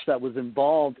church that was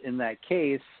involved in that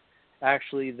case,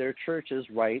 actually, their church is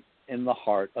right in the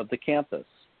heart of the campus.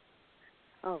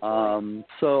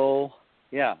 So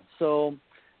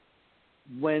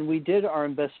when we did our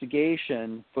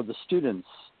investigation for the students,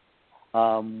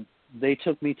 they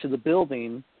took me to the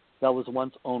building that was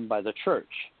once owned by the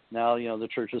church. Now, the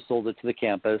church has sold it to the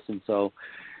campus, and so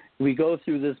we go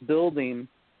through this building,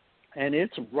 and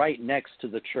it's right next to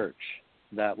the church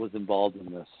that was involved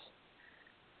in this.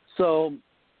 So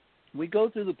we go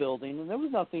through the building, and there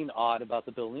was nothing odd about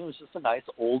the building. It was just a nice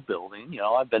old building.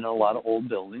 I've been in a lot of old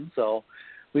buildings. So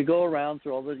we go around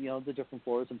through all the, the different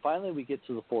floors, and finally we get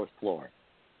to the 4th floor.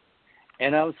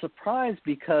 And I was surprised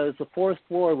because the 4th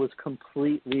floor was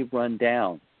completely run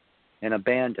down and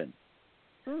abandoned.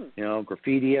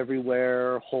 Graffiti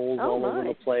everywhere, holes all over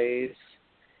the place.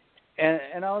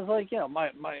 And I was like,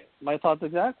 my thoughts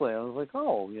exactly. I was like,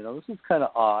 this is kind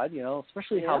of odd,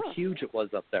 especially how huge it was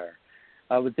up there.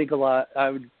 I would think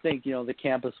the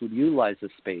campus would utilize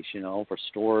this space, for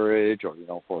storage or,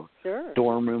 for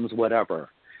dorm rooms, whatever.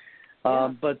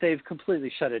 But they've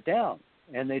completely shut it down.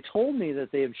 And they told me that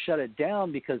they have shut it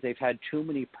down because they've had too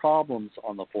many problems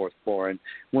on the 4th floor. And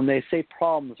when they say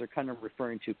problems, they're kind of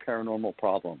referring to paranormal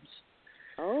problems.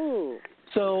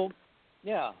 So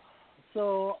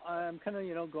so I'm kind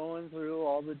of, going through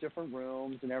all the different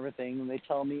rooms and everything, and they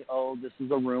tell me, oh, this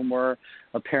is a room where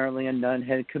apparently a nun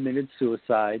had committed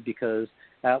suicide because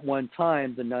at one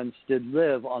time the nuns did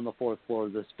live on the 4th floor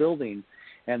of this building,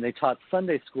 and they taught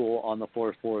Sunday school on the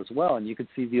 4th floor as well, and you could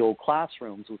see the old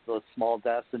classrooms with the small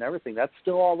desks and everything. That's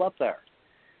still all up there.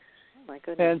 Oh, my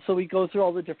goodness. And so we go through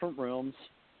all the different rooms,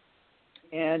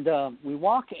 and we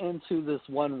walk into this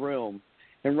one room,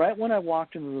 and right when I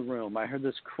walked into the room, I heard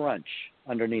this crunch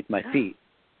underneath my feet.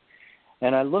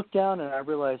 And I looked down, and I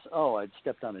realized, I'd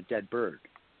stepped on a dead bird.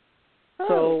 Oh.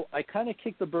 So I kind of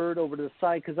kicked the bird over to the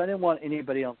side because I didn't want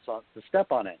anybody else to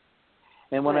step on it.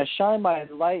 And when I shined my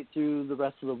light through the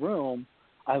rest of the room,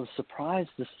 I was surprised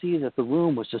to see that the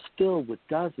room was just filled with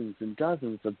dozens and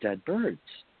dozens of dead birds.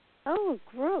 Oh,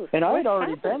 gross. And I had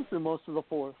already been through most of the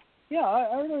 4th. Yeah,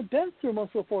 I already been through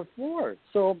most of the 4th floor.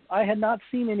 So I had not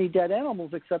seen any dead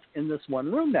animals except in this one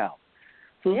room now.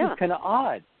 So this is kind of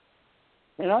odd.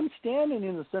 And I'm standing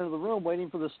in the center of the room waiting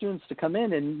for the students to come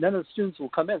in, and none of the students will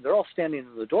come in. They're all standing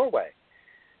in the doorway.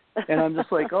 And I'm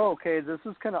just like, okay, this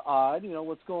is kind of odd.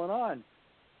 What's going on?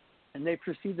 And they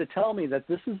proceed to tell me that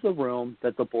this is the room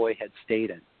that the boy had stayed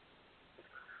in.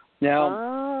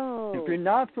 Now, if you're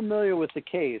not familiar with the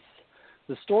case,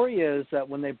 the story is that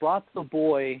when they brought the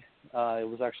boy, it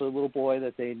was actually a little boy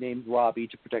that they named Robbie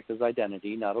to protect his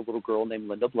identity, not a little girl named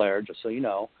Linda Blair, just so you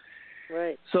know.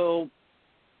 Right. So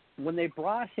when they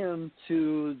brought him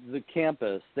to the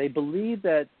campus, they believed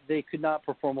that they could not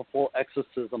perform a full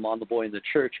exorcism on the boy in the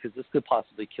church because this could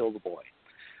possibly kill the boy.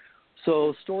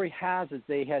 So story has it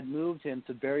they had moved him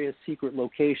to various secret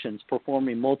locations,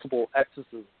 performing multiple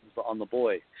exorcisms on the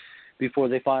boy before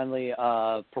they finally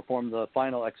performed the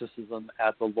final exorcism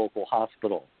at the local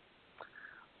hospital.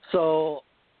 So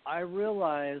I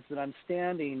realized that I'm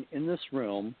standing in this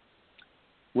room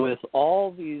with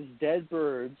all these dead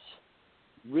birds,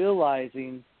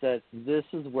 realizing that this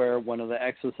is where one of the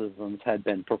exorcisms had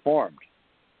been performed.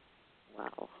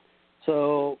 Wow.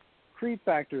 So creep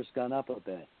factor's gone up a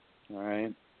bit. All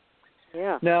right.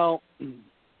 Yeah. Now,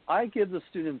 I give the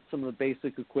students some of the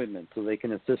basic equipment so they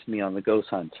can assist me on the ghost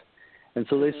hunt. And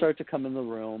so they start to come in the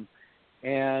room,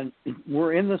 and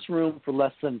we're in this room for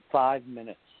less than 5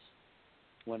 minutes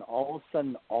when all of a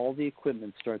sudden all the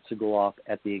equipment starts to go off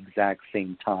at the exact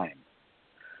same time.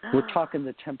 We're talking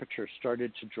the temperature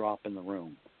started to drop in the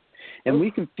room. And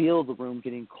we can feel the room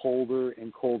getting colder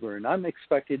and colder, and I'm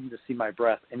expecting to see my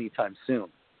breath anytime soon.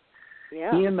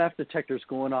 Yeah. EMF detectors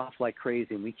going off like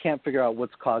crazy, and we can't figure out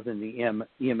what's causing the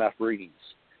EMF readings.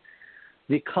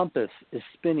 The compass is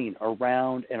spinning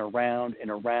around and around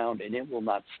and around, and it will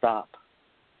not stop.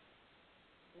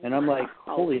 And I'm like,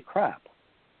 holy crap,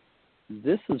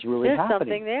 this is really happening. There's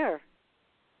something there.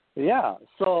 Yeah,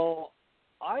 so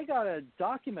I got to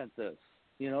document this,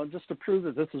 just to prove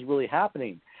that this is really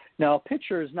happening. Now, a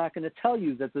picture is not going to tell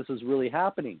you that this is really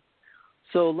happening.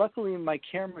 So luckily, my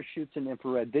camera shoots an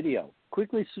infrared video.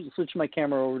 Quickly switch my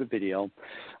camera over to video.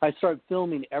 I start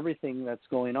filming everything that's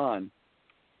going on.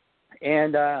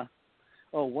 And,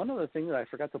 one other thing that I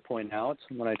forgot to point out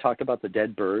when I talked about the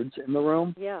dead birds in the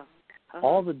room,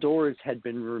 all the doors had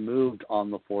been removed on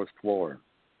the 4th floor.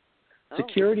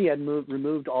 Security had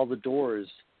removed all the doors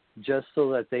just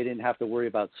so that they didn't have to worry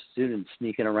about students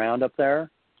sneaking around up there.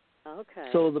 Okay.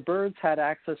 So the birds had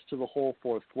access to the whole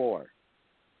 4th floor.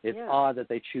 It's odd that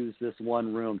they choose this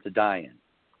one room to die in.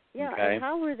 Yeah, okay? And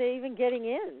how were they even getting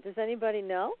in? Does anybody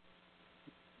know?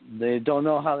 They don't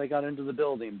know how they got into the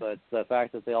building, but the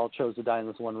fact that they all chose to die in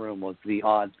this one room was the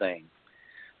odd thing.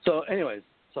 So anyways,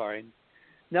 sorry.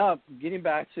 Now, getting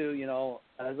back to,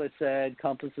 as I said,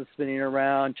 compass is spinning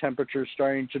around, temperature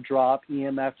starting to drop,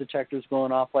 EMF detectors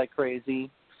going off like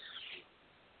crazy.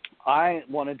 I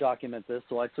want to document this,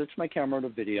 so I switch my camera to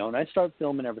video, and I start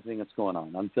filming everything that's going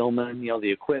on. I'm filming,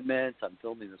 the equipment. I'm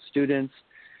filming the students,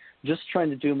 just trying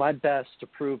to do my best to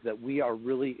prove that we are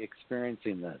really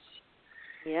experiencing this.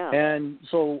 Yeah. And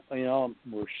so,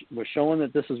 we're showing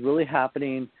that this is really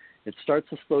happening. It starts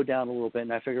to slow down a little bit,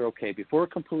 and I figure, okay, before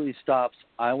it completely stops,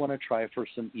 I want to try for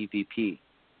some EVP.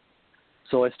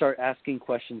 So I start asking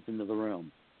questions into the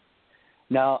room.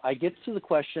 Now, I get to the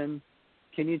question,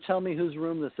 can you tell me whose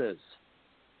room this is?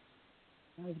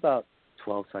 There's about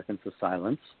 12 seconds of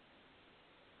silence.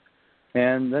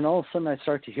 And then all of a sudden I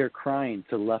start to hear crying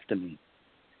to the left of me.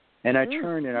 And I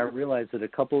turn and I realize that a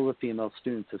couple of the female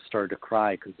students have started to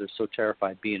cry because they're so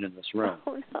terrified being in this room.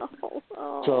 Oh, no.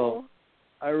 Oh. So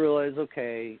I realize,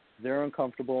 okay, they're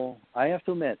uncomfortable. I have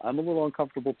to admit, I'm a little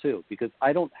uncomfortable too because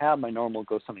I don't have my normal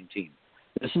ghost hunting team.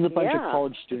 This is a bunch of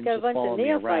college students just following me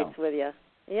around. With you.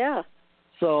 Yeah.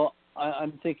 So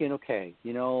I'm thinking, okay,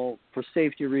 for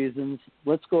safety reasons,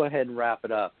 let's go ahead and wrap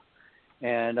it up.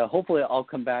 And hopefully I'll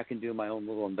come back and do my own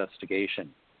little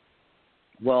investigation.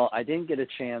 Well, I didn't get a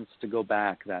chance to go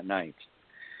back that night.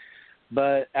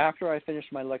 But after I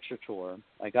finished my lecture tour,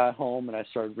 I got home and I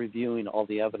started reviewing all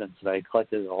the evidence that I had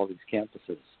collected at all these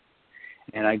campuses.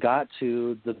 And I got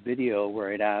to the video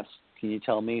where it asked, can you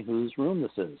tell me whose room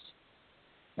this is?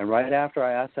 And right after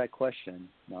I asked that question,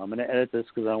 now I'm going to edit this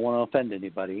because I don't want to offend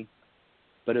anybody,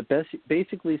 but it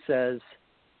basically says,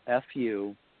 F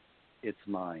you, it's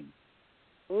mine.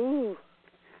 Ooh.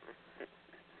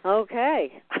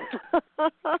 Okay.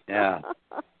 Yeah.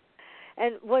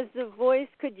 And was the voice,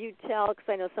 could you tell, because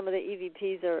I know some of the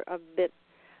EVPs are a bit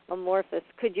amorphous,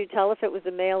 could you tell if it was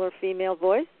a male or female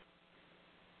voice?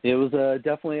 It was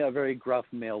definitely a very gruff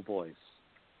male voice.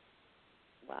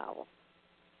 Wow.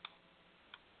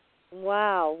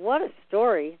 Wow, what a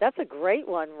story. That's a great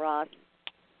one, Ross.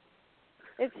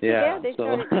 It's too bad they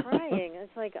started crying.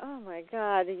 It's like, oh, my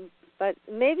God. But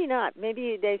maybe not.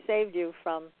 Maybe they saved you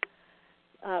from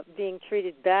being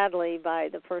treated badly by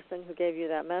the person who gave you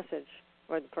that message,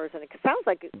 or the person. It sounds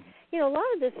like, a lot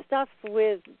of this stuff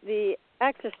with the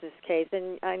Exorcist case,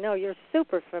 and I know you're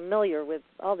super familiar with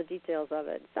all the details of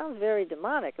it. It sounds very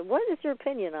demonic. What is your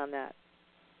opinion on that?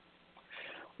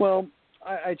 Well,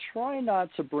 I try not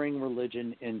to bring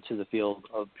religion into the field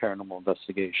of paranormal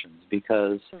investigations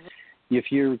because if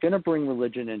you're going to bring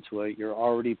religion into it, you're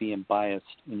already being biased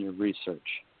in your research.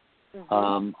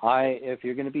 If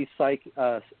you're going to be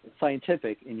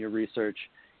scientific in your research,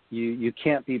 you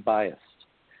can't be biased.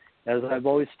 As I've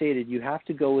always stated, you have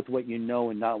to go with what you know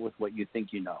and not with what you think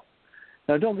you know.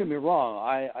 Now, don't get me wrong.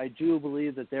 I do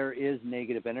believe that there is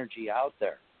negative energy out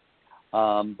there.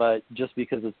 But just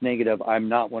because it's negative, I'm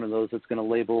not one of those that's going to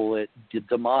label it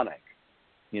demonic.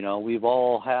 We've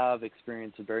all have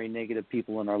experienced very negative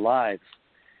people in our lives.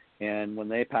 And when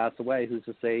they pass away, who's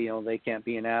to say, they can't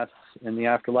be an ass in the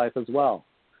afterlife as well.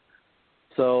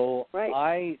 So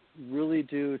I really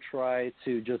do try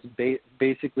to just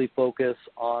basically focus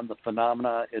on the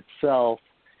phenomena itself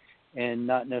and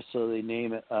not necessarily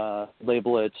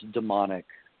label it demonic.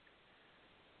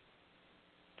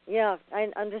 Yeah, I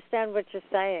understand what you're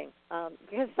saying.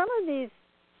 Because some of these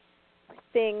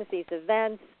things, these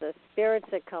events, the spirits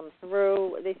that come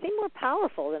through, they seem more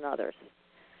powerful than others.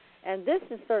 And this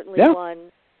is certainly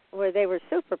one where they were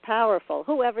super powerful,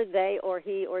 whoever they or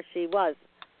he or she was.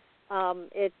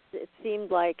 It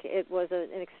seemed like it was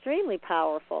an extremely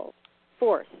powerful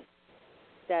force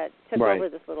that took over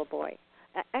this little boy.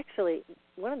 Actually,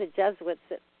 one of the Jesuits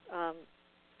that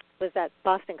was at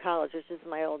Boston College, which is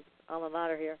my old alma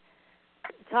mater here,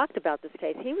 talked about this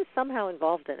case. He was somehow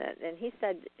involved in it, and he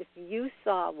said, if you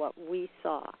saw what we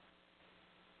saw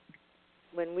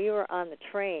when we were on the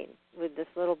train with this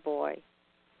little boy,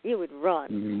 you would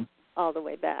run all the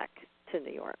way back to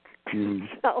New York.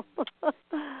 So,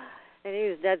 and he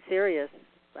was dead serious.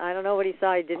 I don't know what he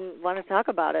saw. He didn't want to talk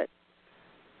about it.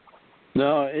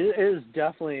 No, it is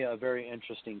definitely a very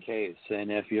interesting case.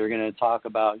 And if you're going to talk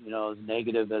about, as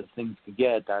negative as things could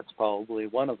get, that's probably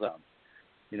one of them.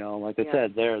 Like I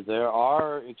said, there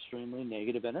are extremely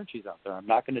negative energies out there. I'm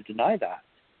not going to deny that.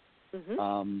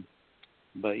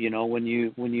 But, when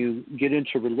you get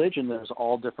into religion, there's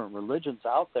all different religions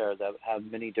out there that have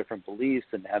many different beliefs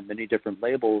and have many different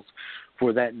labels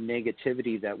for that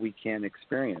negativity that we can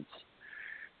experience.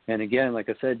 And again, like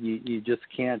I said, you just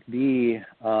can't be,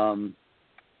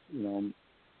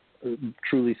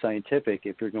 truly scientific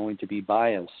if you're going to be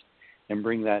biased and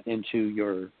bring that into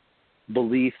your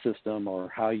belief system or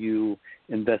how you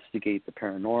investigate the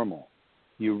paranormal.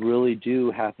 You really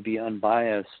do have to be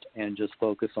unbiased and just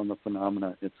focus on the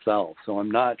phenomena itself. So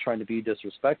I'm not trying to be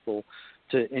disrespectful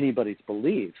to anybody's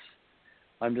beliefs.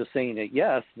 I'm just saying that,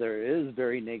 yes, there is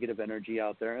very negative energy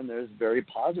out there and there's very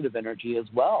positive energy as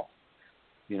well.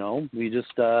 We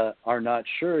just are not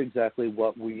sure exactly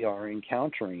what we are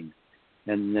encountering.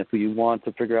 And if you want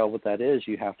to figure out what that is,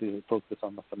 you have to focus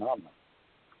on the phenomena.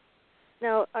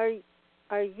 Now,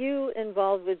 are you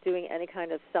involved with doing any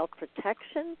kind of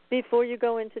self-protection before you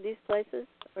go into these places,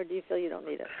 or do you feel you don't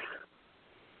need it?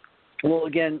 Well,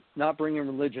 again, not bringing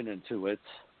religion into it,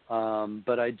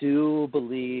 but I do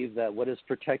believe that what has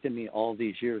protected me all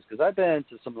these years, because I've been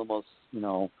to some of the most,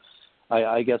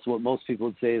 I guess what most people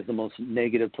would say is the most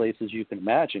negative places you can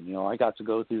imagine. I got to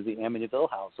go through the Amityville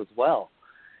House as well.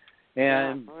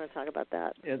 And I want to talk about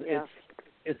that.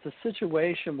 It's a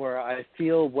situation where I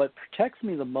feel what protects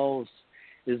me the most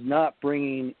is not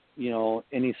bringing,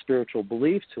 any spiritual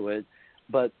belief to it,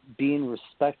 but being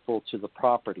respectful to the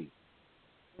property.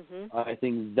 I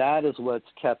think that is what's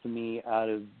kept me out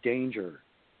of danger.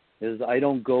 is I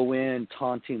don't go in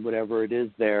taunting whatever it is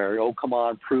there. Oh, come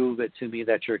on, prove it to me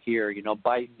that you're here.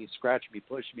 Bite me, scratch me,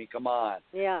 push me, come on.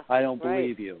 Yeah, I don't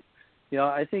believe you.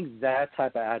 I think that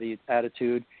type of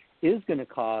attitude is going to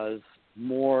cause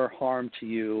more harm to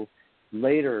you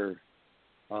later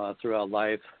throughout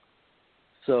life.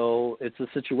 So it's a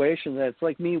situation that's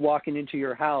like me walking into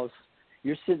your house.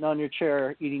 You're sitting on your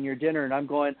chair eating your dinner, and I'm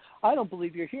going, I don't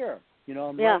believe you're here.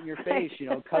 I'm right in your face,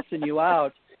 cussing you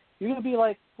out. You're going to be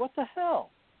like, what the hell?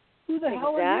 Who the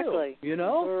hell are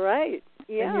you? Right.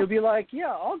 Yeah. And you'll be like,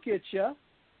 yeah, I'll get you.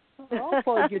 I'll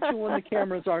probably get you when the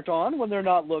cameras aren't on, when they're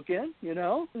not looking,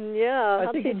 Yeah.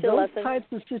 I think in those types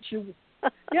of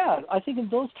I think in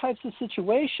those types of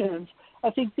situations,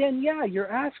 I think then,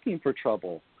 you're asking for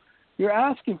trouble. You're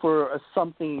asking for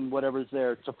something, whatever's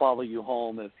there, to follow you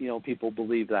home if, people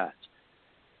believe that.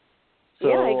 So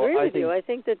I agree with you. I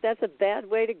think that's a bad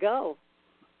way to go.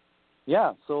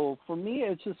 Yeah, so for me,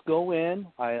 it's just go in.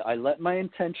 I let my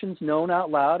intentions known out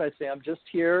loud. I say, I'm just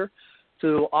here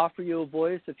to offer you a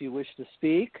voice if you wish to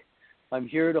speak. I'm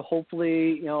here to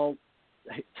hopefully,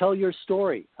 tell your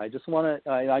story. I just want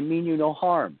to, I mean you no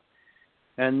harm.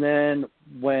 And then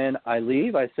when I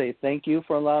leave, I say, thank you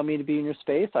for allowing me to be in your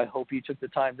space. I hope you took the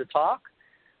time to talk.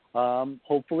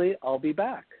 Hopefully, I'll be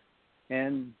back.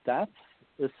 And that's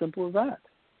as simple as that.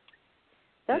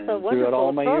 That's a wonderful throughout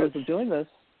all my approach. years of doing this,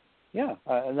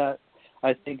 and that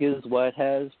I think is what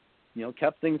has,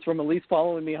 kept things from at least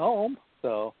following me home.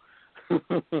 So.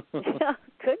 Yeah,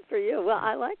 good for you. Well,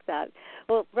 I like that.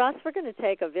 Well, Ross, we're going to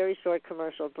take a very short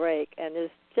commercial break, and there's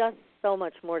just so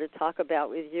much more to talk about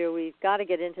with you. We've got to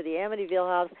get into the Amityville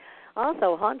House.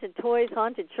 Also, haunted toys,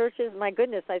 haunted churches. My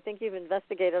goodness, I think you've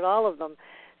investigated all of them.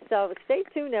 So stay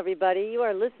tuned, everybody. You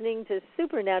are listening to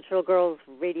Supernatural Girls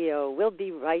Radio. We'll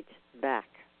be right back.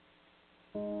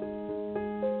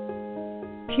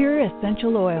 Pure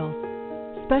essential oils,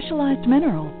 specialized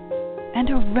minerals, and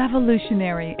a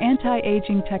revolutionary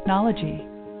anti-aging technology.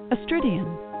 Astridian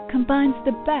combines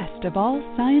the best of all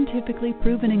scientifically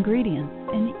proven ingredients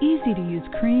in easy-to-use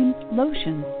creams,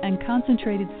 lotions, and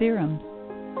concentrated serums.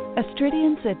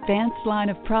 Astridian's advanced line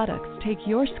of products take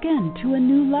your skin to a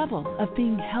new level of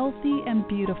being healthy and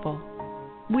beautiful.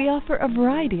 We offer a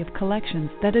variety of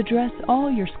collections that address all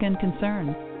your skin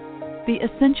concerns. The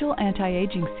Essential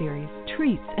Anti-Aging Series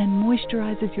treats and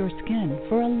moisturizes your skin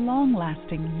for a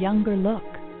long-lasting, younger look.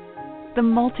 The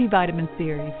Multivitamin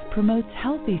Series promotes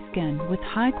healthy skin with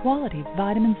high-quality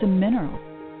vitamins and minerals.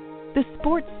 The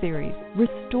Sports Series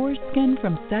restores skin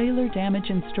from cellular damage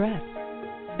and stress.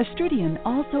 Astridian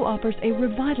also offers a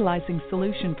revitalizing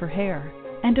solution for hair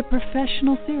and a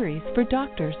professional series for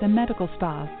doctors and medical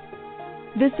spas.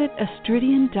 Visit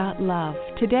astridian.love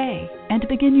today and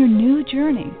begin your new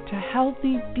journey to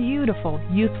healthy, beautiful,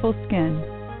 youthful skin.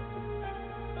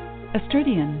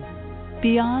 Astridian,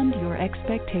 beyond your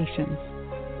expectations.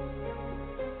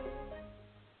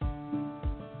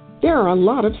 There are a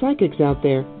lot of psychics out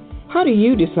there. How do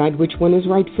you decide which one is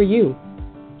right for you?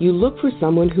 You look for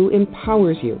someone who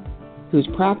empowers you, who's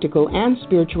practical and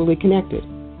spiritually connected,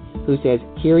 who says,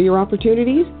 here are your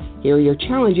opportunities, here are your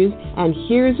challenges, and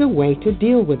here's a way to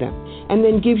deal with them, and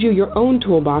then gives you your own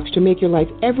toolbox to make your life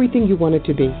everything you want it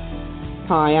to be.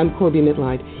 Hi, I'm Corby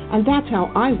Mitleid, and that's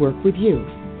how I work with you.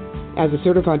 As a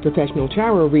certified professional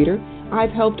tarot reader,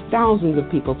 I've helped thousands of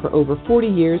people for over 40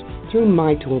 years through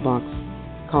my toolbox.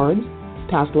 Cards,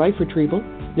 past life retrieval,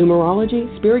 numerology,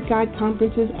 spirit guide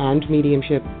conferences, and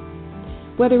mediumship.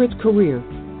 Whether it's career,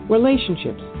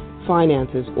 relationships,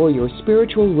 finances, or your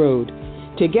spiritual road,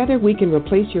 together we can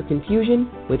replace your confusion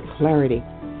with clarity.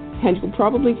 And you'll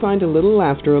probably find a little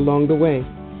laughter along the way.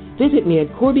 Visit me at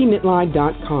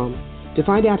CorbyMitleid.com to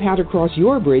find out how to cross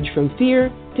your bridge from fear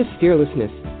to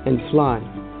fearlessness and fly.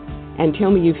 And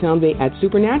tell me you found me at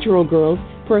Supernatural Girls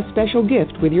for a special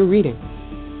gift with your reading.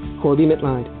 Corby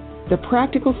Mitleid, the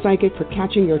practical psychic for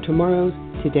catching your tomorrows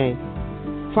today.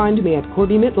 Find me at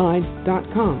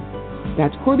CorbyMitleid.com.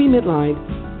 That's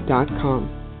CorbyMitleid.com.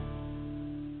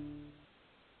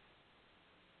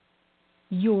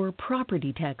 Your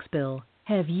property tax bill.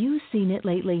 Have you seen it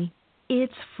lately?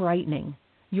 It's frightening.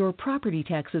 Your property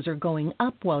taxes are going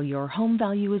up while your home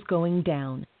value is going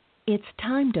down. It's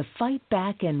time to fight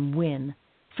back and win.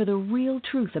 For the real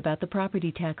truth about the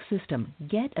property tax system,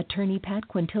 get attorney Pat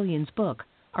Quintilian's book,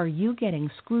 Are You Getting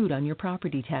Screwed on Your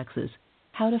Property Taxes?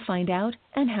 How to Find Out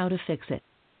and How to Fix It.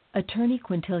 Attorney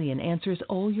Quintilian answers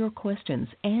all your questions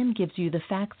and gives you the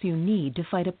facts you need to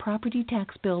fight a property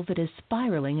tax bill that is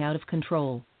spiraling out of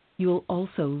control. You'll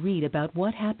also read about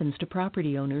what happens to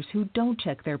property owners who don't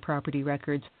check their property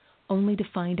records, only to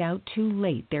find out too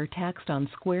late they're taxed on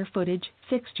square footage,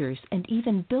 fixtures, and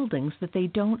even buildings that they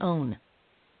don't own.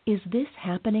 Is this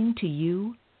happening to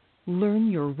you? Learn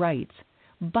your rights.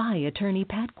 Buy attorney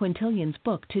Pat Quintilian's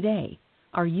book today.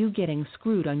 Are you getting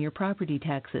screwed on your property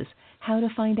taxes? How to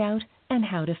find out and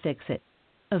how to fix it.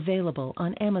 Available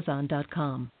on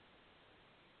Amazon.com.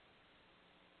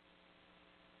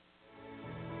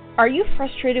 Are you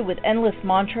frustrated with endless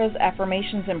mantras,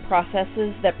 affirmations, and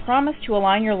processes that promise to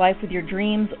align your life with your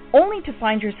dreams, only to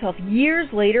find yourself years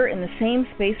later in the same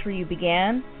space where you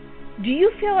began? Do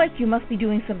you feel like you must be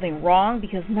doing something wrong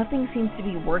because nothing seems to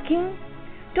be working?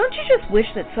 Don't you just wish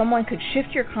that someone could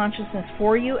shift your consciousness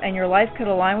for you and your life could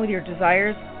align with your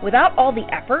desires without all the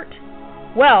effort?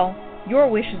 Well, your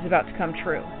wish is about to come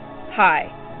true. Hi,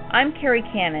 I'm Carrie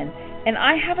Cannon, and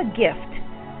I have a gift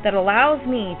that allows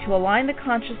me to align the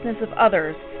consciousness of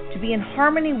others to be in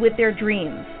harmony with their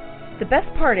dreams. The best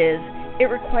part is,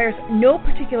 it requires no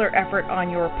particular effort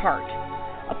on your part.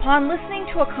 Upon listening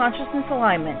to a consciousness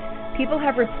alignment, people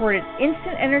have reported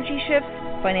instant energy shifts,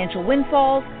 financial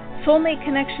windfalls, soulmate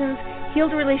connections,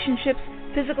 healed relationships,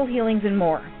 physical healings, and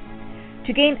more.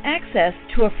 To gain access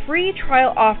to a free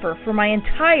trial offer for my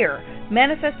entire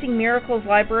Manifesting Miracles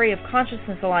library of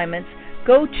consciousness alignments,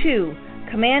 go to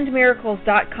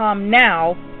commandmiracles.com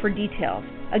now for details.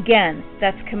 Again,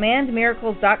 that's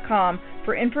commandmiracles.com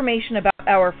for information about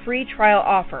our free trial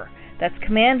offer. That's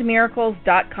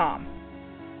commandmiracles.com.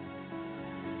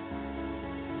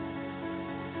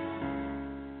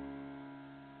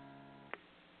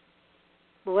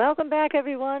 Welcome back,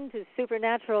 everyone, to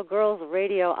Supernatural Girls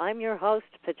Radio. I'm your host,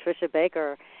 Patricia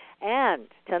Baker, and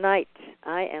tonight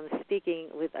I am speaking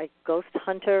with a ghost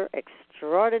hunter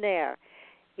extraordinaire.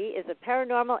 He is a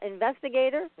paranormal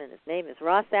investigator, and his name is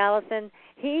Ross Allison.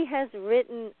 He has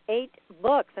written 8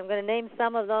 books. I'm going to name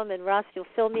some of them, and Ross, you'll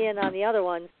fill me in on the other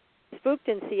ones. Spooked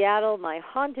in Seattle, My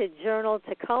Haunted Journal,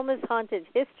 Tacoma's Haunted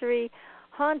History,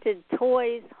 Haunted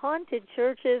Toys, Haunted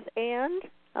Churches, and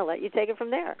I'll let you take it from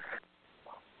there.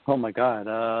 Oh, my God.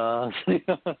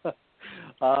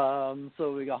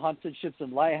 So we got Haunted Ships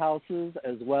and Lighthouses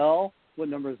as well. What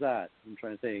number is that? I'm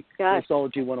trying to think.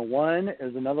 Ghostology 101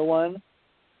 is another one.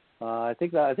 I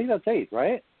think that's 8,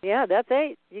 right? Yeah, that's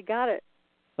 8. You got it.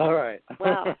 All right.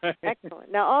 Wow. All right.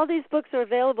 Excellent. Now, all these books are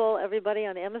available, everybody,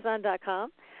 on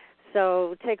Amazon.com.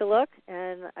 So take a look,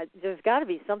 and there's got to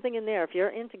be something in there. If you're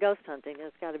into ghost hunting,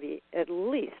 there's got to be at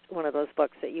least one of those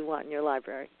books that you want in your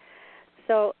library.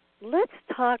 So let's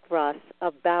talk, Ross,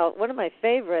 about one of my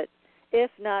favorite,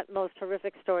 if not most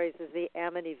horrific stories is the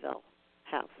Amityville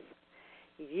House.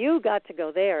 You got to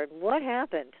go there. What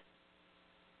happened?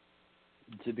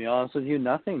 To be honest with you,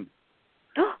 nothing.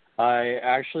 I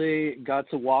actually got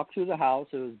to walk through the house.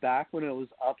 It was back when it was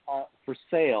up for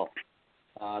sale.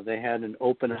 They had an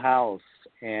open house,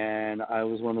 and I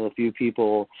was one of the few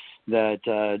people that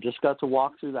just got to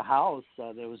walk through the house.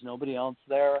 There was nobody else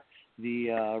there.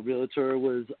 The realtor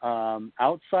was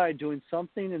outside doing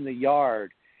something in the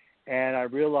yard, and I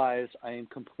realized I am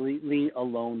completely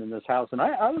alone in this house. And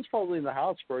I was probably in the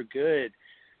house for a good,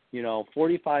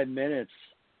 45 minutes,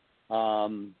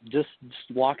 just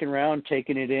walking around,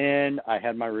 taking it in. I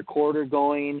had my recorder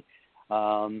going,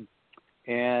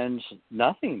 and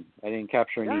nothing. I didn't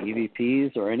capture any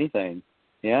EVPs or anything.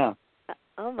 Yeah.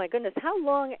 Oh, my goodness. How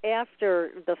long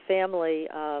after the family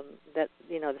that,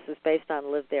 this is based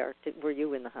on lived there were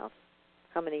you in the house?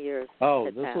 How many years? Oh,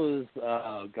 this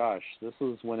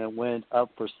was when it went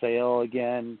up for sale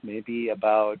again, maybe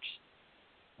about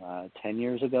 10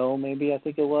 years ago, maybe, I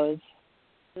think it was.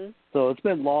 Mm-hmm. So it's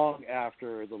been long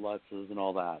after the Lutzes and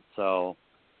all that. So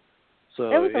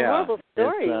it was a horrible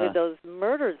story with those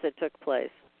murders that took place.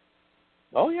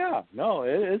 Oh, yeah. No,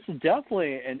 it's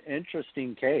definitely an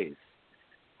interesting case.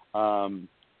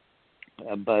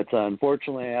 But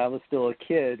unfortunately, I was still a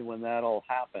kid when that all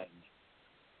happened.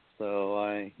 So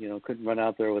I, couldn't run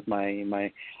out there with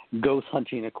my ghost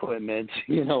hunting equipment,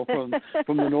 from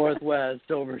the Northwest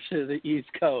over to the East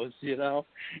Coast,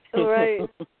 Right.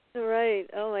 Right.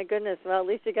 Oh, my goodness. Well, at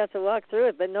least you got to walk through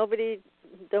it, but nobody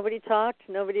talked?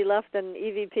 Nobody left an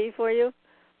EVP for you?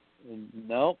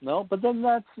 No. But then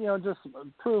that's, just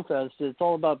proof as to it's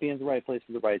all about being in the right place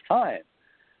at the right time.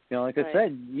 Like I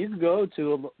said, you can go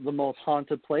to the most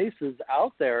haunted places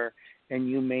out there and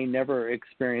you may never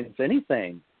experience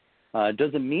anything. It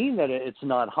doesn't mean that it's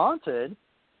not haunted.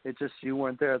 It's just you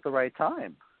weren't there at the right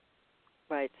time.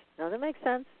 Right. No, that makes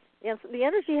sense. Yes, the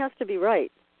energy has to be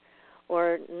right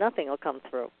or nothing will come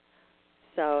through.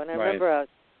 So, and I remember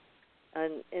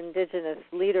an indigenous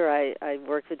leader I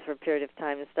worked with for a period of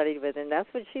time and studied with, and that's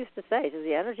what she used to say. She says,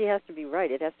 the energy has to be right.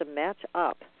 It has to match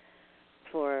up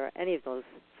for any of those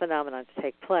phenomena to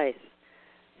take place.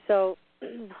 So,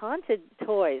 haunted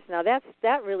toys. Now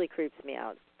that really creeps me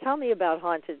out. Tell me about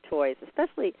haunted toys,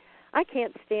 especially. I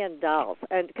can't stand dolls,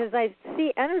 and because I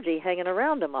see energy hanging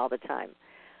around them all the time.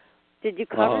 Did you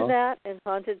cover that in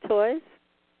haunted toys?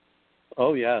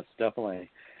 Oh yes, definitely.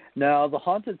 Now the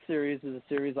Haunted series is a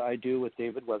series I do with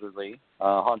David Weatherly.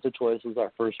 Haunted Toys was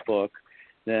our first book.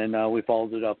 Then we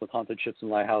followed it up with Haunted Ships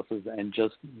and Lighthouses, and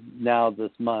just now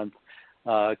this month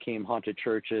came Haunted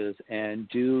Churches. And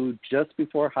due just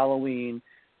before Halloween,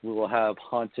 we will have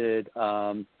Haunted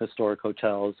Historic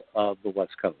Hotels of the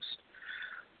West Coast.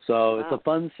 So It's a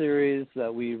fun series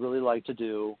that we really like to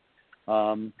do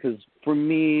because for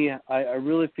me, I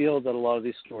really feel that a lot of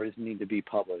these stories need to be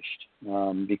published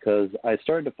because I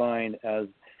started to find, as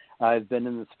I've been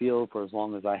in this field for as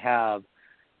long as I have,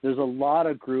 there's a lot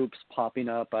of groups popping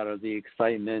up out of the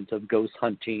excitement of ghost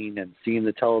hunting and seeing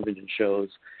the television shows,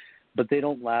 but they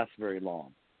don't last very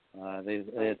long.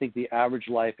 I think the average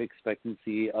life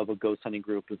expectancy of a ghost hunting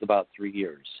group is about 3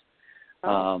 years.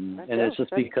 And it's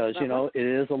just because, it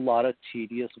is a lot of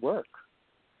tedious work.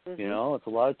 Mm-hmm. It's a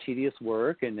lot of tedious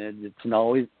work, and it's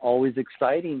not always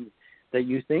exciting that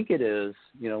you think it is.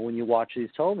 When you watch these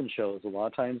television shows, a lot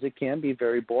of times it can be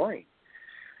very boring.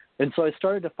 And so I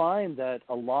started to find that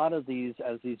a lot of these,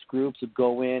 as these groups would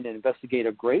go in and investigate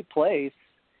a great place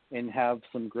and have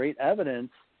some great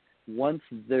evidence, once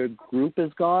their group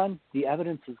is gone, the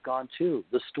evidence is gone too.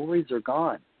 The stories are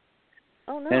gone.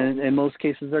 Oh, no. And in most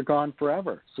cases, they're gone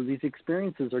forever. So these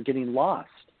experiences are getting lost.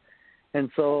 And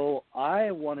so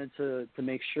I wanted to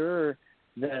make sure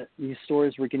that these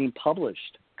stories were getting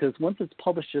published, because once it's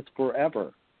published, it's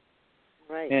forever.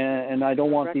 Right. And I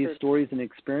don't want these stories and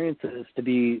experiences to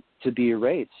be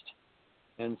erased.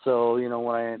 And so,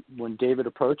 when David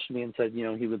approached me and said,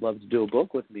 he would love to do a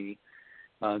book with me,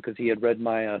 because he had read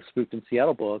my Spooked in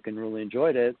Seattle book and really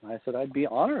enjoyed it, I said I'd be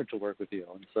honored to work with you.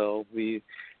 And so we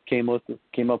came up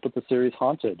with the series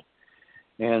Haunted.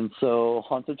 And so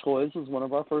Haunted Toys was one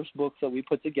of our first books that we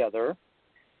put together.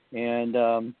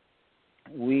 And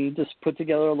we just put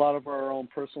together a lot of our own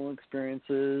personal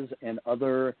experiences and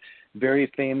other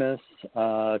very famous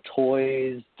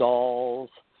toys, dolls,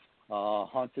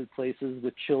 haunted places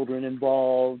with children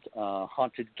involved,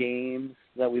 haunted games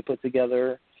that we put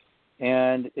together.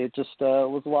 And it just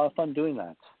was a lot of fun doing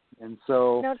that. And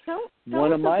so now tell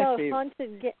one us of my about favorites.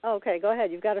 Okay, go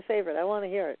ahead. You've got a favorite. I want to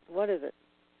hear it. What is it?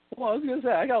 Well, I was going to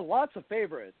say, I got lots of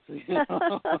favorites.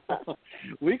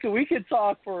 We could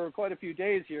talk for quite a few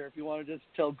days here if you want to just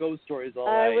tell ghost stories all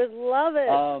night. I would love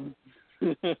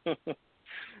it.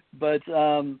 But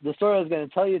the story I was going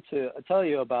to tell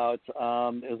you about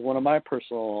is one of my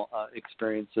personal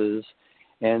experiences,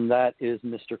 and that is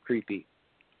Mr. Creepy.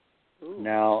 Ooh.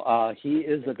 Now, he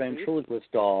is a ventriloquist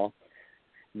doll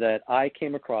that I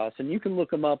came across, and you can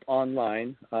look him up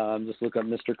online. Just look up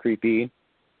Mr. Creepy.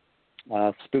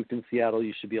 Spooked in Seattle,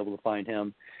 you should be able to find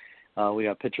him. We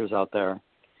got pictures out there.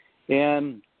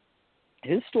 And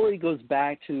his story goes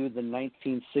back to the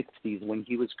 1960s when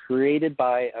he was created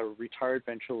by a retired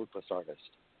ventriloquist artist.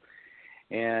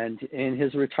 And in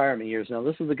his retirement years, now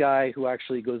this is a guy who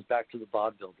actually goes back to the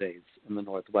vaudeville days in the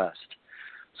Northwest.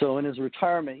 So in his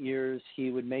retirement years, he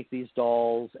would make these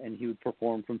dolls and he would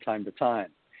perform from time to time.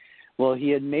 Well, he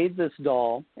had made this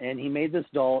doll, and he made this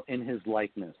doll in his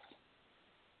likeness.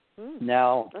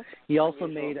 Now, he also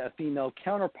made a female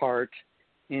counterpart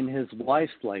in his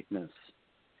wife's likeness.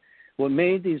 What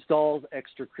made these dolls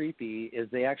extra creepy is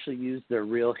they actually used their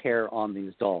real hair on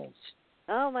these dolls.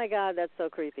 Oh, my God, that's so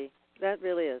creepy. That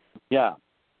really is. Yeah.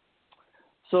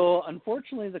 So,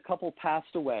 unfortunately, the couple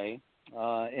passed away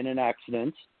in an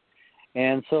accident.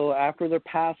 And so after their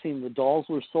passing, the dolls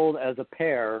were sold as a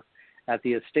pair at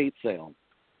the estate sale.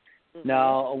 Mm-hmm.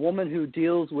 Now, a woman who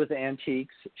deals with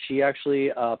antiques, she actually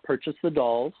purchased the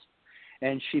dolls,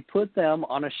 and she put them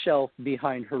on a shelf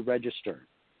behind her register.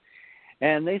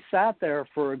 And they sat there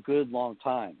for a good long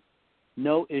time.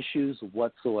 No issues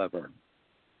whatsoever.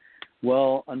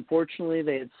 Well, unfortunately,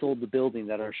 they had sold the building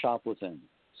that our shop was in.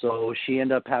 So she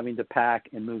ended up having to pack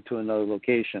and move to another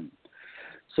location.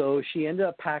 So she ended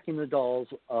up packing the dolls,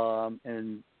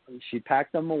 and she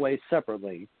packed them away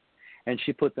separately, and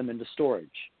she put them into storage.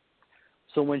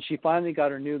 So when she finally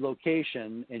got her new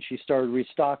location and she started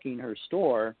restocking her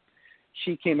store,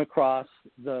 she came across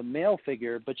the male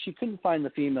figure, but she couldn't find the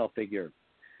female figure.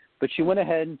 But she went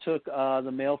ahead and took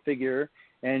the male figure,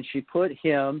 and she put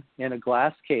him in a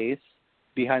glass case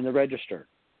behind the register.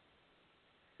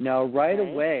 Now, right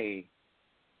away,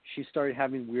 she started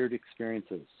having weird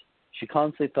experiences. She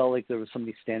constantly felt like there was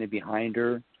somebody standing behind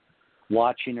her,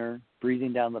 watching her,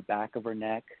 breathing down the back of her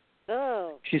neck.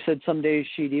 Oh. She said some days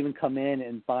she'd even come in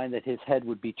and find that his head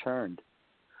would be turned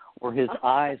or his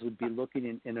eyes would be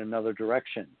looking in another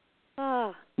direction.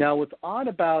 Ah. Now, what's odd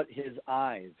about his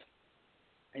eyes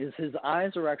is his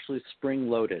eyes are actually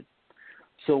spring-loaded.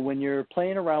 So when you're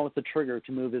playing around with the trigger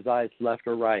to move his eyes left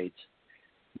or right,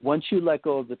 once you let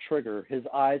go of the trigger, his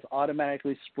eyes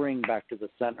automatically spring back to the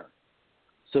center.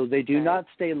 So they do not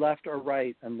stay left or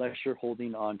right unless you're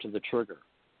holding on to the trigger.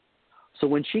 So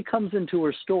when she comes into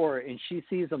her store and she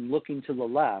sees him looking to the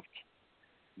left,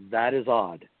 that is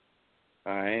odd.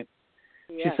 All right?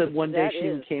 Yes, she said one day she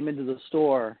is. came into the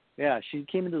store. Yeah, she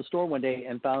came into the store one day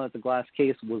and found that the glass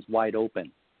case was wide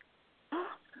open.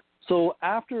 So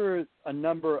after a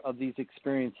number of these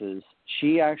experiences,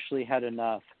 she actually had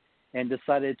enough and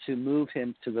decided to move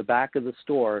him to the back of the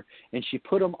store, and she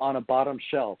put him on a bottom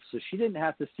shelf so she didn't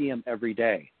have to see him every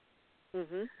day.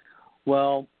 Mm-hmm.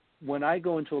 Well, when I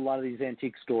go into a lot of these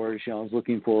antique stores, I was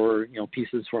looking for,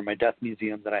 pieces for my death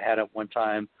museum that I had at one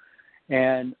time,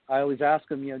 and I always ask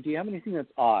them, do you have anything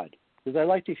that's odd? Because I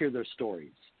like to hear their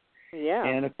stories. Yeah.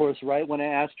 And, of course, right when I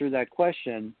asked her that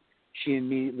question, she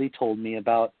immediately told me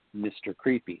about Mr.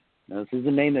 Creepy. Now, this is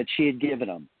the name that she had given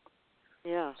him.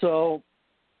 Yeah. So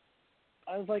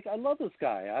I was like, I love this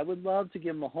guy. I would love to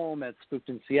give him a home at Spooked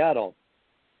in Seattle.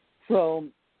 So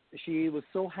she was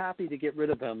so happy to get rid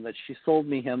of him that she sold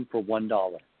me him for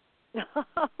 $1.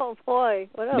 Oh, boy.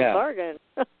 What a bargain.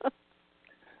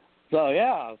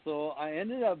 So I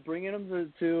ended up bringing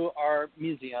him to our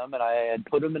museum, and I had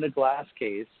put him in a glass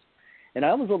case. And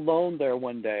I was alone there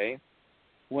one day.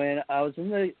 When I was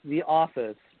in the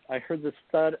office, I heard the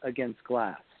thud against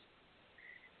glass.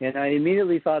 And I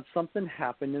immediately thought something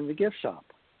happened in the gift shop.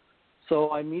 So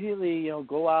I immediately,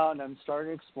 go out and I'm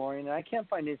starting exploring, and I can't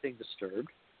find anything disturbed.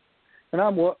 And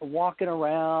I'm walking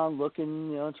around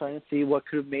looking, trying to see what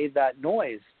could have made that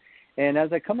noise. And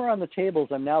as I come around the tables,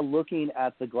 I'm now looking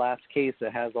at the glass case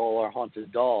that has all our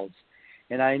haunted dolls.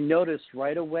 And I noticed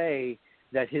right away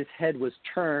that his head was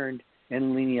turned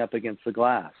and leaning up against the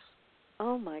glass.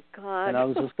 Oh, my God. And I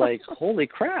was just like, holy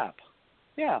crap.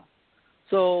 Yeah.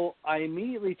 So I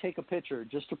immediately take a picture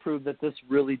just to prove that this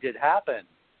really did happen.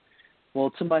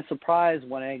 Well, to my surprise,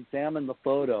 when I examined the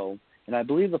photo, and I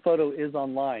believe the photo is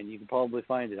online, you can probably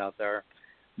find it out there,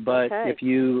 but if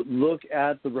you look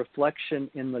at the reflection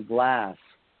in the glass,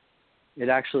 it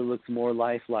actually looks more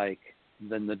lifelike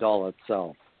than the doll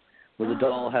itself. Where the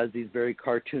doll has these very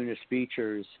cartoonish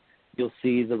features, you'll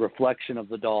see the reflection of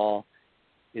the doll.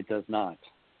 It does not.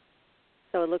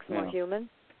 So it looks more human?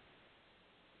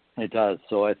 It does.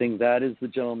 So I think that is the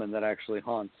gentleman that actually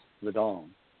haunts the doll.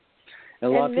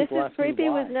 And Mrs. Creepy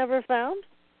was never found?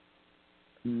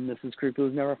 Mrs. Creepy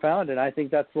was never found, and I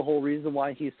think that's the whole reason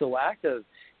why he's so active,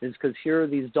 is because here are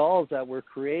these dolls that were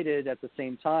created at the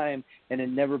same time and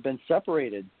had never been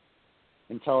separated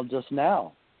until just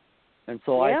now. And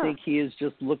so I think he is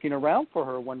just looking around for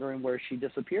her, wondering where she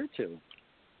disappeared to.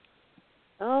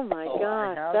 Oh, my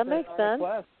gosh. That makes sense.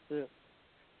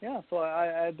 So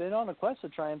I've been on a quest to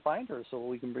try and find her so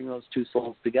we can bring those two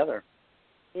souls together.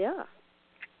 Yeah.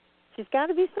 She's got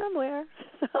to be somewhere.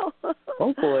 So.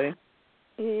 Hopefully.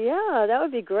 Yeah, that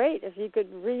would be great if you could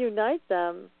reunite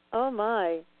them. Oh,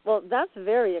 my. Well, that's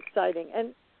very exciting.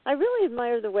 And I really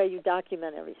admire the way you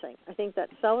document everything. I think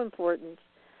that's so important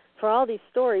for all these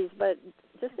stories, but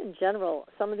just in general,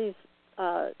 some of these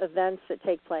events that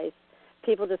take place,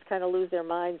 people just kind of lose their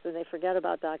minds and they forget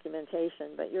about documentation.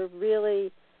 But you're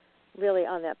really, really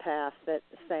on that path that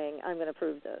saying, I'm going to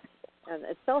prove this. And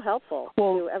it's so helpful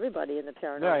to everybody in the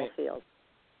paranormal field.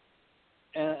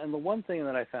 And the one thing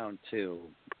that I found, too,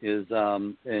 is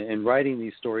in writing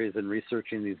these stories and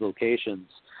researching these locations,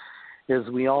 is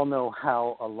we all know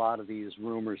how a lot of these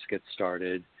rumors get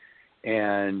started,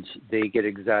 and they get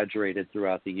exaggerated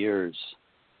throughout the years.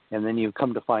 And then you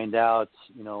come to find out,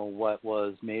 what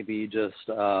was maybe just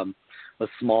a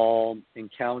small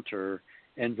encounter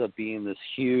ends up being this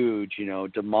huge,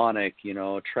 demonic,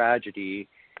 tragedy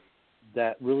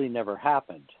that really never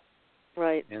happened.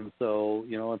 Right. And so,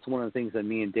 it's one of the things that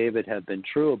me and David have been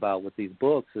true about with these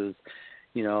books is,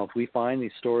 if we find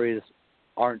these stories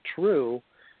aren't true,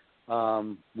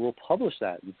 we'll publish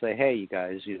that and say, hey, you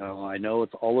guys, I know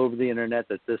it's all over the internet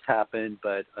that this happened,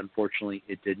 but unfortunately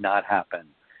it did not happen.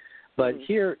 But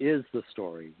here is the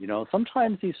story.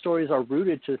 Sometimes these stories are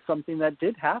rooted to something that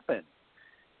did happen.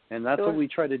 And that's what we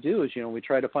try to do is, we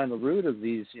try to find the root of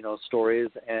these, stories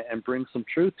and bring some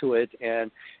truth to it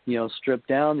and, strip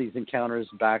down these encounters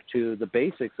back to the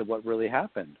basics of what really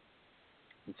happened.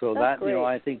 And so that's that, great.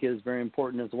 I think is very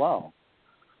important as well.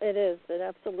 It is. It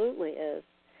absolutely is.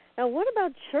 Now, what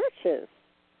about churches?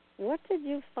 what did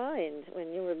you find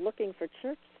when you were looking for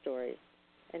church stories?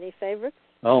 Any favorites?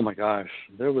 Oh my gosh,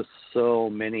 there was so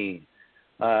many.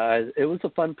 It was a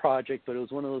fun project, but it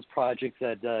was one of those projects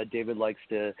that David likes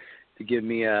to give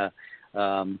me a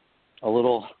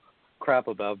little crap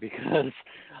about, because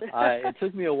it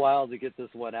took me a while to get this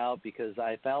one out, because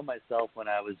I found myself when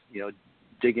I was,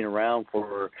 digging around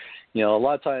for, a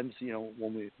lot of times,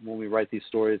 when we write these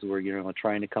stories, we're,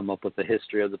 trying to come up with the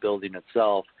history of the building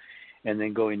itself, and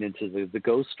then going into the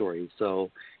ghost stories.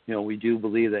 So, we do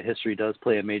believe that history does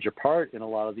play a major part in a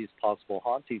lot of these possible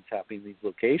hauntings happening in these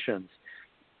locations.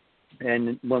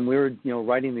 And when we were,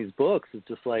 writing these books, it's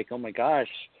just like, oh my gosh,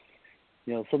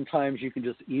 sometimes you can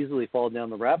just easily fall down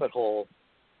the rabbit hole,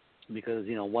 because,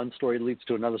 one story leads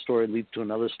to another story,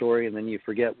 and then you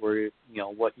forget where,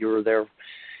 what you were there,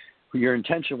 your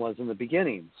intention was in the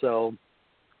beginning. So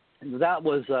that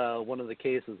was one of the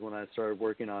cases when I started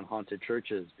working on haunted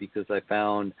churches, because I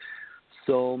found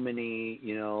so many,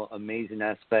 amazing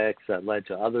aspects that led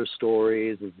to other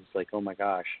stories. It's just like, oh my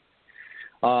gosh.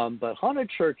 But haunted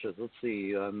churches, let's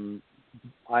see.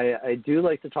 I do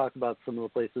like to talk about some of the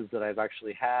places that I've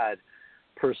actually had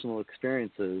personal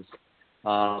experiences.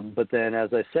 But then, as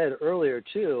I said earlier,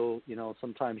 too,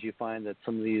 sometimes you find that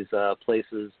some of these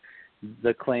places,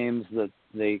 the claims that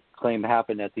they claim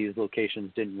happened at these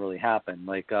locations didn't really happen.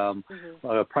 Like a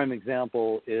prime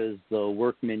example is the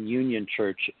Workman Union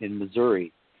Church in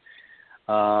Missouri.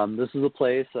 This is a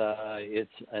place, it's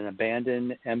an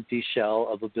abandoned, empty shell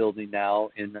of a building now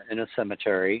in a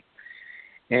cemetery.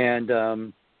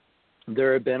 And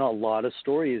there have been a lot of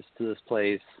stories to this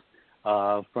place,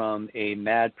 from a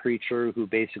mad preacher who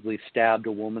basically stabbed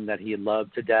a woman that he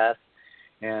loved to death.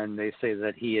 And they say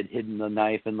that he had hidden the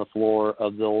knife in the floor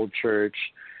of the old church.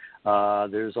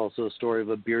 There's also a story of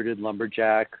a bearded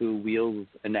lumberjack who wields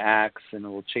an axe and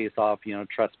will chase off,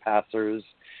 trespassers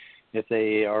if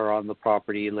they are on the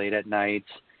property late at night.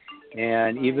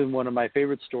 And even one of my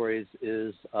favorite stories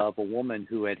is of a woman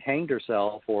who had hanged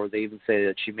herself, or they even say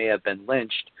that she may have been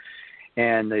lynched.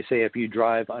 And they say if you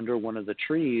drive under one of the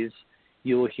trees,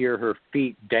 you will hear her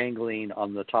feet dangling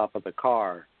on the top of the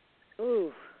car.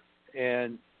 Ooh.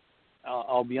 And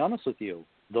I'll be honest with you,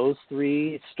 those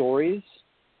three stories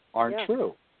aren't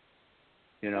true.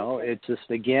 It's just,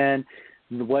 again,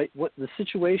 what the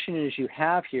situation is you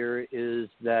have here is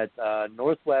that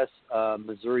Northwest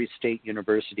Missouri State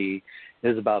University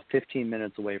is about 15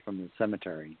 minutes away from the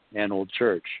cemetery and old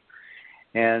church.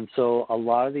 And so a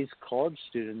lot of these college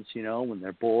students, when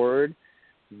they're bored,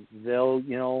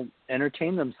 they'll,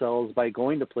 entertain themselves by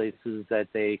going to places that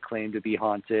they claim to be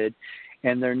haunted.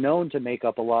 And they're known to make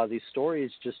up a lot of these stories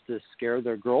just to scare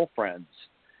their girlfriends.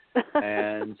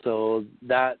 And so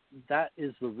that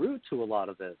is the root to a lot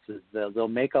of this, is that they'll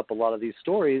make up a lot of these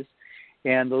stories,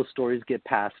 and those stories get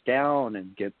passed down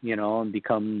and get, and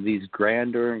become these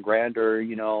grander and grander,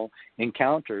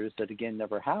 encounters that, again,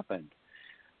 never happened.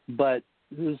 But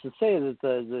who's to say that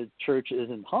the church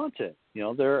isn't haunted?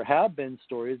 There have been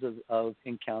stories of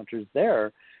encounters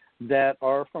there that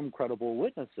are from credible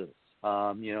witnesses.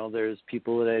 There's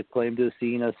people that have claimed to have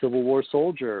seen a Civil War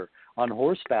soldier on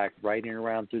horseback riding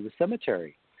around through the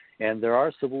cemetery. And there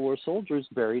are Civil War soldiers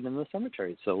buried in the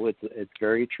cemetery. So it's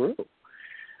very true.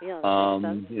 Yeah,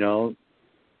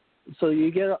 so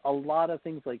you get a lot of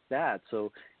things like that.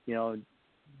 So,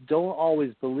 don't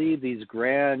always believe these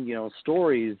grand,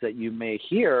 stories that you may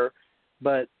hear,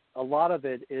 but a lot of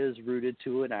it is rooted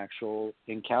to an actual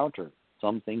encounter.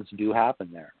 Some things do happen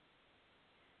there.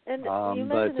 And you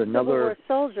mentioned the Civil War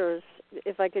soldiers.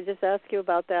 If I could just ask you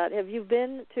about that, have you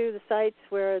been to the sites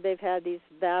where they've had these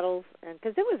battles? And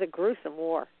because it was a gruesome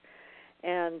war,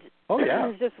 and I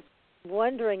was just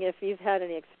wondering if you've had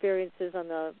any experiences on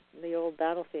the old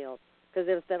battlefield, because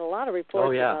there's been a lot of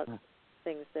reports about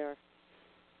things there.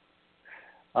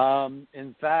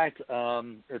 In fact,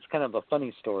 it's kind of a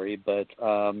funny story, but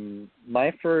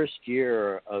my first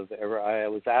year I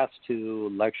was asked to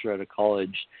lecture at a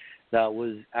college that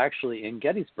was actually in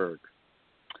Gettysburg.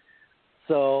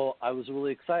 So I was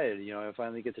really excited. I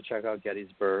finally get to check out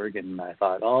Gettysburg, and I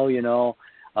thought,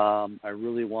 I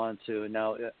really want to.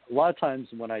 Now, a lot of times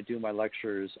when I do my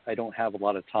lectures, I don't have a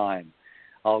lot of time.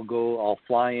 I'll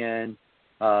fly in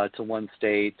to one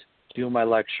state, do my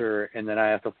lecture, and then I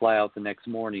have to fly out the next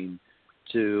morning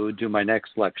to do my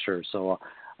next lecture. So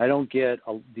I don't get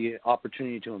the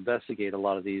opportunity to investigate a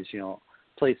lot of these,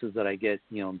 places that I get,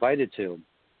 invited to.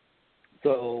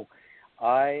 So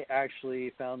I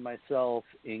actually found myself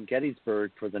in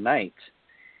Gettysburg for the night.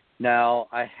 Now,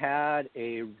 I had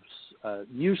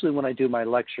usually when I do my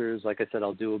lectures, like I said,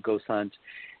 I'll do a ghost hunt,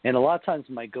 And a lot of times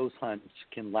my ghost hunts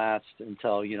can last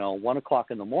until, 1 o'clock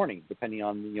in the morning, depending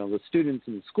on, the students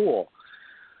in the school.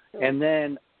 Sure. And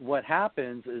then what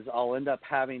happens is I'll end up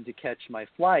having to catch my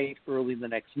flight early the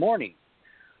next morning.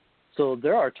 So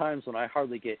there are times when I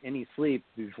hardly get any sleep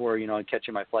before, I'm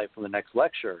catching my flight for the next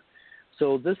lecture.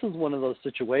 So this is one of those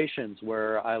situations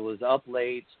where I was up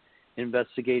late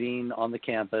investigating on the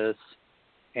campus,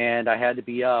 and I had to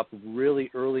be up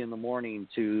really early in the morning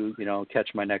to, catch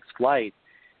my next flight.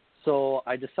 So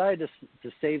I decided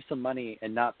to save some money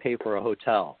and not pay for a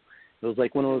hotel. It was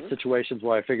like one of those situations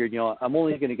where I figured, I'm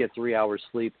only going to get 3 hours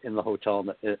sleep in the hotel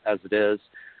as it is.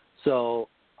 So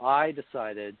I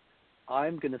decided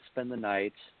I'm going to spend the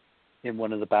night in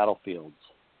one of the battlefields.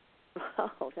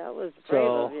 Oh, that was brave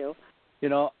of you.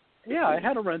 Yeah, I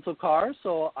had a rental car,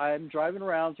 so I'm driving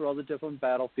around through all the different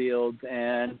battlefields,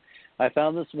 and I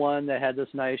found this one that had this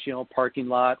nice, parking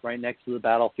lot right next to the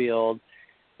battlefield.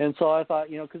 And so I thought,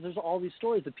 because there's all these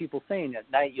stories of people saying at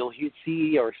night you'll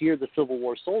see or hear the Civil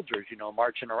War soldiers,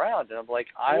 marching around. And I'm like,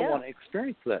 I want to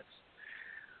experience this.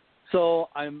 So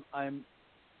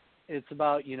it's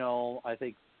about, I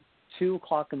think 2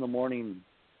 o'clock in the morning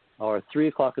or 3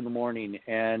 o'clock in the morning.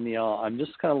 And, I'm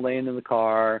just kind of laying in the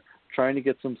car trying to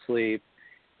get some sleep,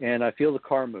 and I feel the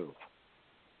car move.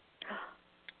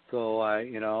 So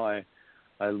I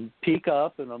peek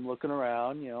up and I'm looking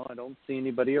around, I don't see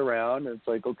anybody around. And it's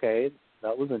like, okay,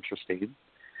 that was interesting.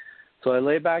 So I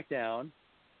lay back down,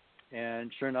 and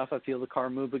sure enough, I feel the car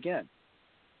move again.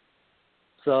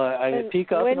 So I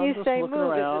peek up and I'm just looking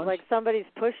around. Is it like somebody's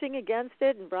pushing against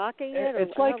it and rocking it?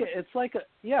 It's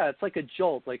like a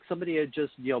jolt, like somebody had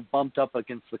just, bumped up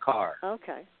against the car.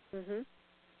 Okay. Mhm.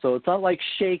 So it's not like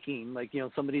shaking, like,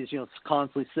 somebody's,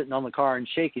 constantly sitting on the car and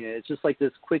shaking it. It's just like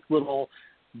this quick little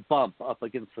bump up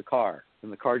against the car,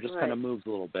 and the car just kind of moves a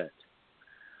little bit.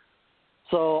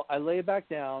 So I lay back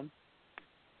down,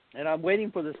 and I'm waiting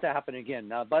for this to happen again.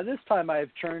 Now, by this time, I've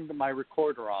turned my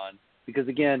recorder on because,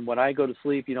 again, when I go to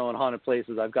sleep, in haunted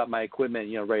places, I've got my equipment,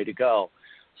 ready to go.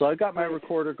 So I've got my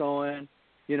recorder going.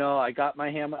 I got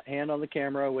my hand on the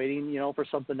camera waiting, for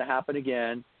something to happen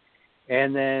again.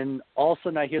 And then all of a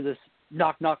sudden I hear this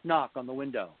knock, knock, knock on the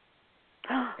window.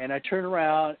 And I turn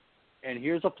around, and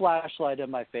here's a flashlight in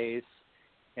my face,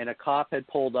 and a cop had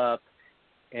pulled up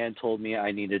and told me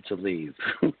I needed to leave.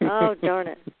 Oh, darn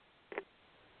it.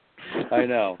 I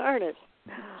know. Darn it.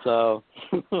 So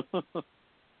that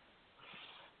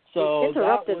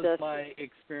was this. my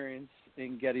experience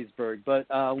in Gettysburg. But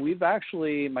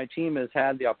my team has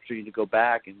had the opportunity to go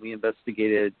back, and we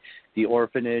investigated the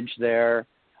orphanage there.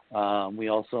 We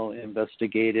also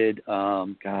investigated, I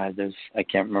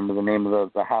can't remember the name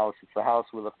of the house. It's the house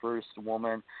where the first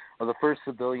woman or the first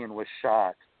civilian was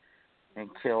shot and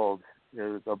killed.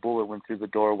 A bullet went through the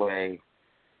doorway.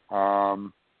 I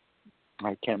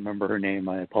can't remember her name.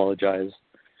 I apologize.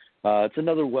 It's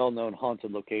another well-known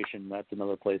haunted location. That's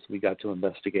another place we got to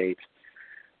investigate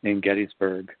in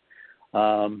Gettysburg.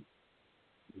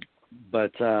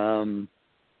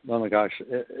 Oh my gosh,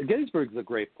 Gettysburg is a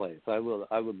great place. I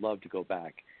would love to go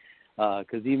back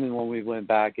because even when we went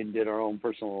back and did our own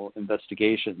personal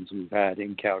investigations, we've had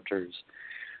encounters.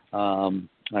 I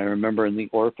remember in the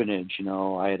orphanage,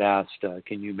 I had asked,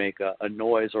 can you make a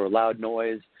noise or a loud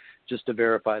noise just to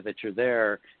verify that you're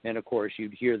there? And of course,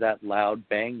 you'd hear that loud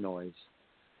bang noise,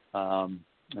 and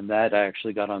that I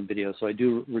actually got on video. So I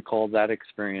do recall that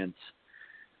experience.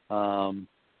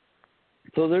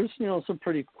 So there's, some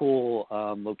pretty cool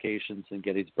locations in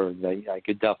Gettysburg that I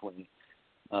could definitely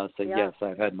say, yes,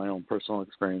 I've had my own personal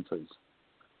experiences.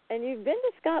 And you've been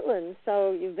to Scotland,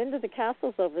 so you've been to the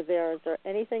castles over there. Is there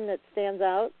anything that stands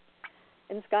out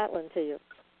in Scotland to you?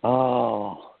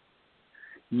 Oh,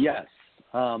 yes.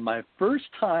 My first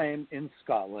time in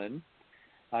Scotland,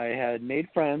 I had made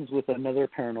friends with another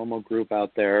paranormal group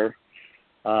out there.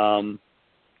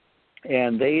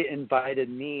 And they invited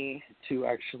me to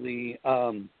actually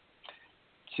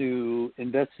to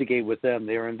investigate with them.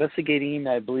 They were investigating,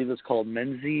 I believe it's called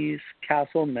Menzies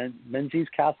Castle, I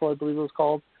believe it was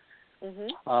called.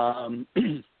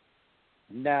 Mm-hmm.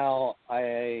 Now,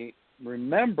 I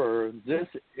remember this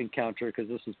encounter because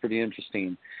this was pretty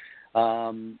interesting.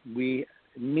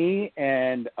 Me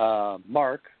and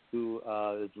Mark, who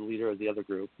is the leader of the other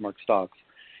group, Mark Stocks,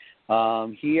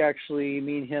 me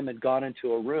and him had gone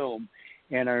into a room,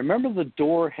 and I remember the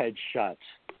door had shut.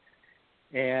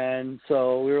 And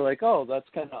so we were like, oh, that's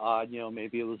kind of odd,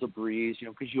 maybe it was a breeze,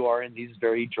 because you are in these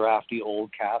very drafty old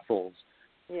castles.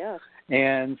 Yeah.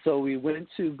 And so we went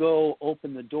to go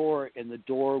open the door, and the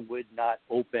door would not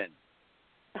open.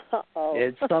 Uh-oh.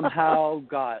 It somehow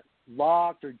got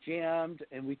locked or jammed,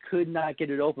 and we could not get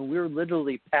it open. We were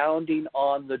literally pounding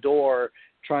on the door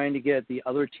trying to get the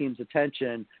other team's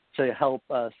attention to help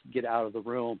us get out of the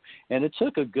room. And it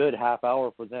took a good half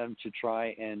hour for them to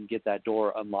try and get that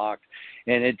door unlocked.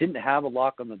 And it didn't have a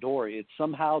lock on the door. It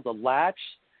somehow the latch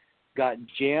got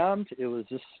jammed. It was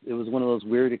one of those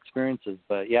weird experiences.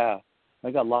 But yeah,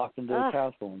 I got locked into a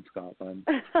castle in Scotland.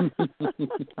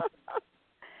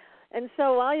 And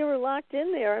so while you were locked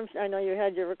in there, I know you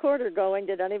had your recorder going.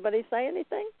 Did anybody say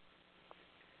anything?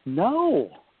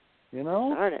 No. You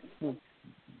know? Darn it.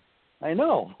 I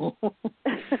know. You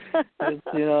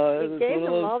gave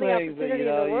them all the opportunity in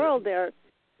the world there.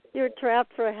 You were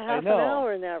trapped for half an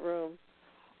hour in that room.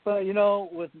 But,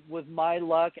 with my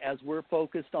luck, as we're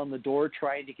focused on the door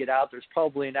trying to get out, there's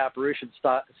probably an apparition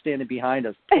standing behind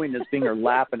us, pointing his finger,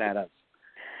 laughing at us.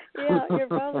 Yeah, you're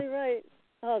probably right.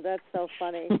 Oh, that's so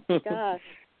funny. Gosh.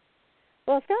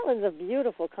 Well, Scotland's a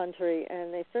beautiful country,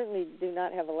 and they certainly do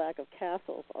not have a lack of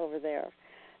castles over there.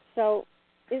 So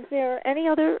is there any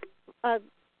other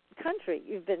country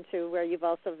you've been to where you've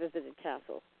also visited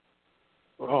castles?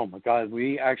 Oh, my God.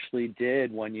 We actually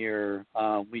did one year.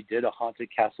 We did a haunted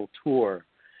castle tour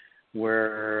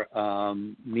where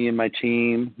me and my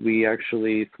team, we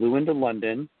actually flew into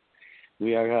London.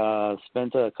 We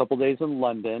spent a couple days in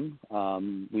London.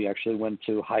 We actually went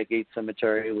to Highgate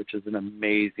Cemetery, which is an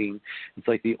amazing, it's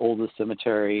like the oldest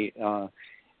cemetery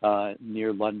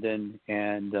near London.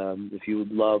 And if you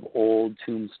would love old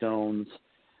tombstones,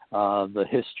 the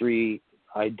history,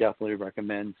 I definitely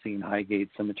recommend seeing Highgate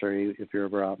Cemetery if you're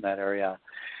ever out in that area.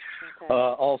 Okay.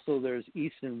 Also, there's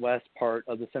east and west part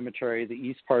of the cemetery. The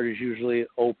east part is usually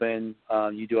open.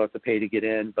 You do have to pay to get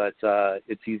in, but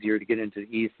it's easier to get into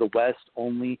the east. The west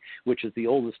only, which is the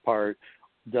oldest part,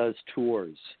 does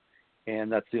tours,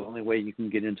 and that's the only way you can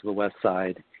get into the west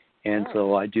side. And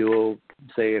so I do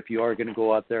say if you are going to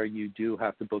go out there, you do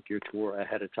have to book your tour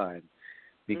ahead of time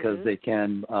because they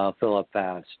can fill up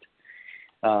fast.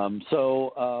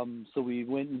 So we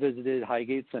went and visited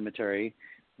Highgate Cemetery.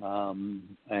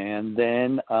 And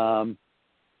then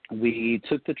we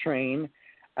took the train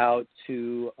out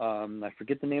to, I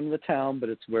forget the name of the town, but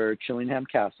it's where Chillingham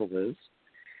Castle is.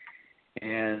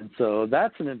 And so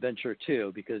that's an adventure,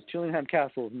 too, because Chillingham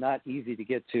Castle is not easy to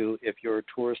get to if you're a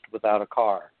tourist without a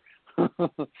car.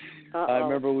 I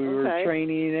remember we were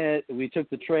training it. We took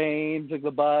the train, took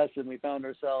the bus, and we found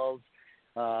ourselves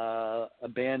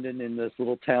abandoned in this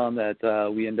little town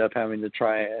that we end up having to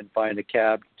try and find a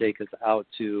cab to take us out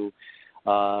to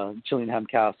Chillingham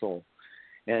Castle.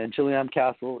 And Chillingham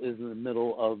Castle is in the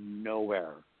middle of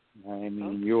nowhere. I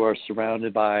mean, you are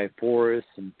surrounded by forests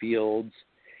and fields,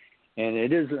 and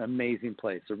it is an amazing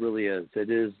place. It really is. It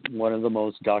is one of the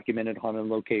most documented haunted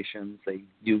locations. They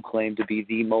do claim to be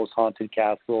the most haunted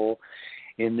castle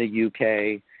in the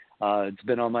UK. It's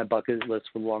been on my bucket list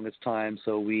for the longest time,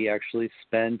 so we actually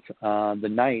spent the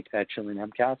night at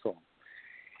Chillingham Castle.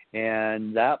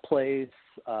 And that place,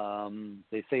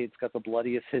 they say it's got the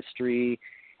bloodiest history,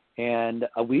 and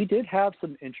we did have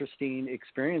some interesting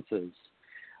experiences.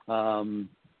 Now,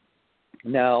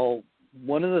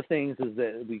 one of the things is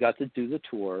that we got to do the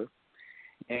tour,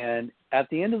 and at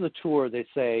the end of the tour, they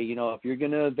say, if you're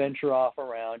going to venture off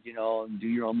around, and do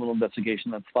your own little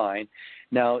investigation, that's fine.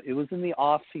 Now, it was in the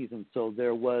off season, so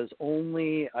there was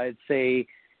only, I'd say,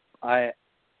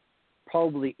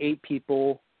 probably 8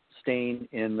 people staying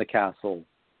in the castle,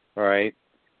 all right?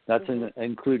 That's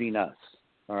including us,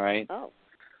 all right? Oh.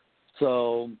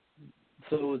 So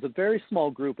it was a very small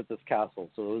group at this castle,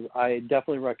 so I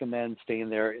definitely recommend staying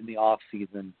there in the off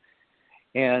season.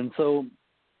 And so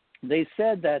they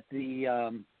said that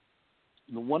the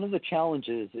one of the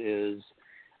challenges is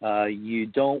you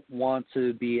don't want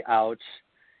to be out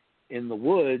in the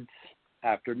woods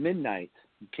after midnight.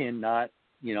 You cannot,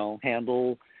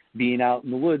 handle being out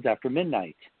in the woods after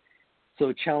midnight.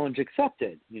 So challenge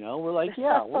accepted. We're like,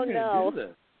 yeah, we're going to do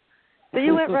this. So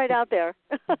you went right out there.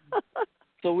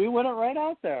 So we went right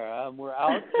out there. We're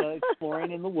out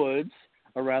exploring in the woods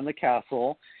around the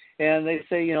castle. And they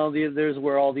say, there's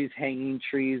where all these hanging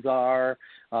trees are.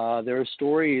 There are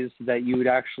stories that you would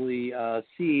actually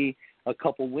see a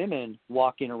couple women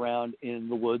walking around in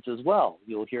the woods as well.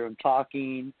 You'll hear them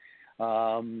talking.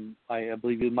 I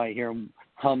believe you might hear them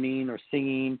humming or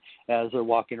singing as they're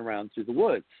walking around through the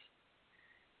woods.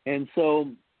 And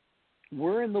so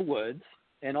we're in the woods,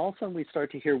 and all of a sudden we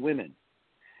start to hear women.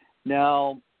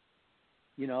 Now,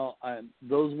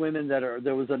 those women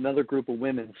there was another group of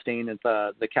women staying at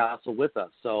the castle with us.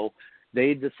 So,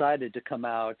 they decided to come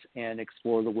out and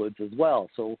explore the woods as well.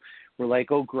 So we're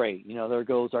like, oh, great. There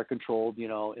goes our controlled,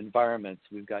 environments.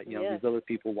 We've got, these other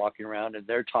people walking around and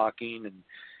they're talking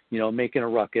and, making a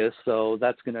ruckus. So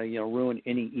that's going to, ruin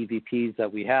any EVPs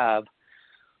that we have.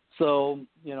 So,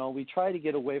 we try to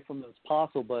get away from them as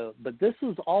possible. But this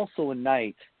was also a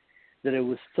night that it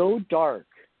was so dark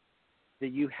that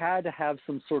you had to have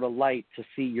some sort of light to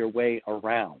see your way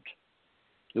around.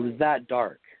 It was that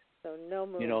dark. So no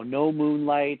moon. No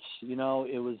moonlight. It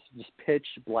was just pitch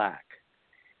black.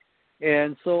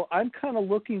 And so I'm kind of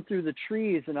looking through the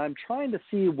trees, and I'm trying to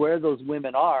see where those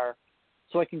women are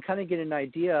so I can kind of get an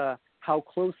idea how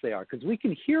close they are, because we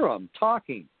can hear them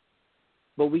talking,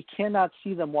 but we cannot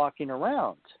see them walking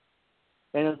around.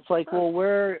 And it's like, well,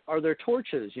 where are their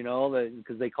torches,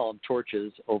 because they call them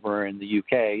torches over in the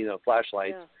UK,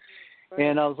 flashlights. Yeah. Right.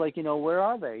 And I was like, where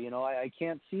are they? I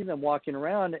can't see them walking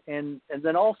around. And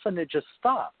then all of a sudden it just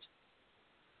stopped.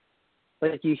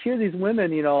 Like you hear these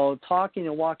women, talking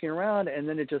and walking around, and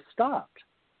then it just stopped.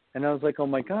 And I was like, oh,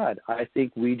 my God, I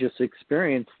think we just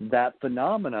experienced that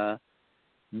phenomena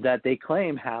that they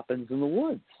claim happens in the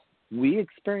woods. We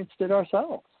experienced it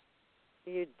ourselves.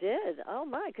 You did? Oh,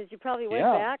 my, because you probably went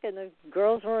back and the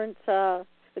girls weren't the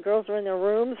girls were in their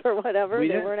rooms or whatever.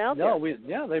 They weren't out there.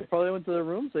 No, they probably went to their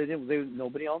rooms.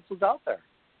 Nobody else was out there.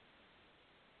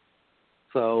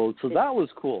 So that was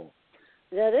cool.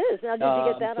 That is. Now, did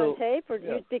you get that on tape, or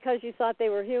because you thought they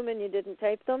were human, you didn't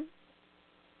tape them?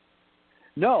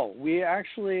 No, we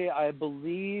actually, I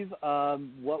believe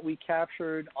what we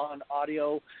captured on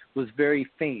audio was very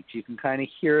faint. You can kind of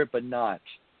hear it, but not.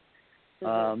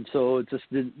 Mm-hmm. So it just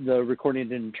the recording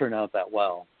didn't turn out that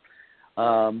well.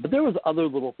 But there was other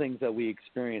little things that we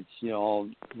experienced,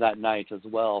 that night as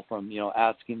well, from,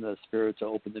 asking the spirit to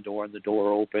open the door, and the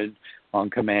door opened on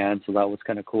command. So that was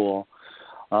kind of cool.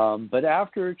 But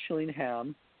after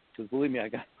Chillingham, because believe me, I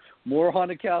got more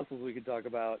haunted castles we could talk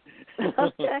about.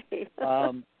 Okay.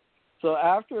 So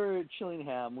after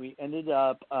Chillingham, we ended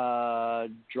up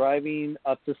driving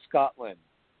up to Scotland,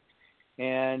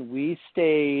 and we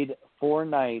stayed 4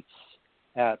 nights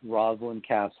at Roslyn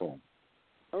Castle.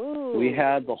 Ooh. We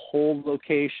had the whole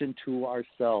location to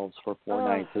ourselves for 4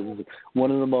 nights. It was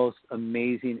one of the most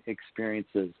amazing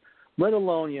experiences. Let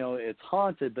alone, it's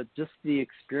haunted, but just the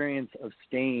experience of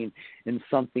staying in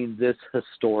something this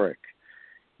historic.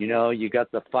 You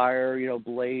got the fire,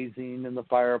 blazing in the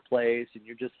fireplace, and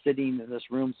you're just sitting in this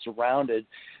room surrounded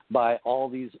by all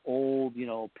these old,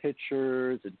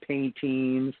 pictures and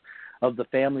paintings of the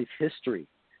family's history.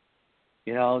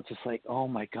 It's just like, oh,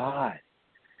 my God.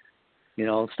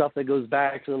 Stuff that goes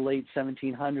back to the late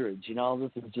 1700s.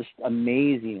 This is just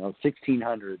amazing.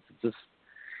 1600s.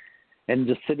 And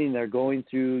just sitting there going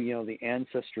through, the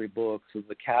ancestry books of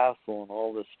the castle and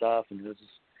all this stuff, and it was just,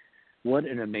 what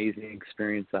an amazing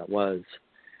experience that was.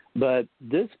 But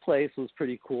this place was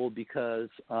pretty cool because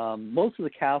most of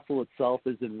the castle itself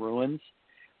is in ruins,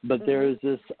 but there's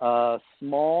this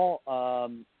small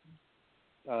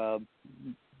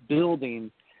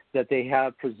building that they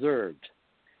have preserved.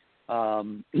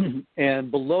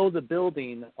 And below the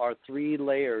building are 3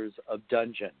 layers of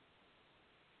dungeon.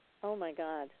 Oh, my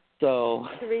God. So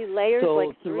 3 layers,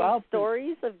 like 3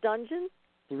 stories of dungeon?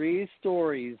 3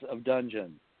 stories of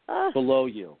dungeon below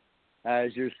you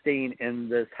as you're staying in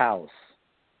this house.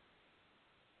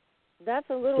 That's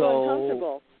a little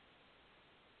uncomfortable.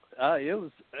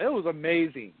 It was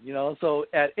amazing, So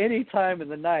at any time in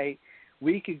the night,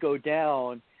 we could go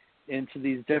down into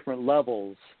these different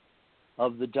levels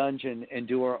of the dungeon and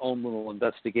do our own little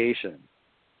investigation.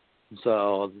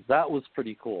 So that was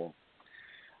pretty cool.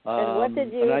 And what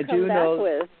did you come back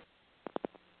with?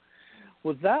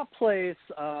 With that place,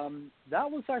 that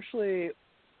was actually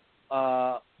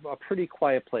a pretty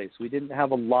quiet place. We didn't have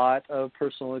a lot of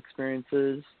personal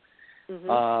experiences.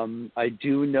 Mm-hmm. I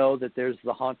do know that there's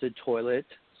the haunted toilet,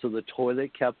 so the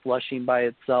toilet kept flushing by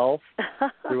itself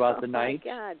throughout the night. Oh,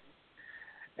 my God.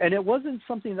 And it wasn't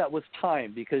something that was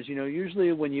timed because,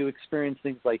 usually when you experience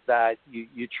things like that,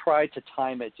 you try to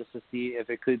time it just to see if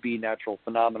it could be natural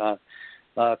phenomena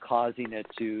causing it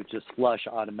to just flush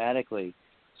automatically.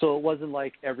 So it wasn't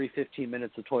like every 15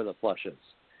 minutes the toilet flushes.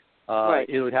 Right.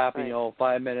 It would happen,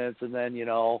 5 minutes, and then,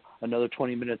 another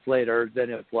 20 minutes later, then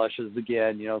it flushes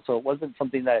again, So it wasn't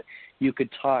something that you could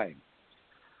time.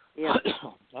 Yeah.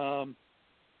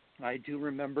 I do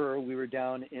remember we were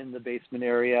down in the basement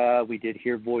area. We did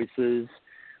hear voices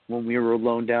when we were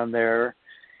alone down there.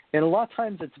 And a lot of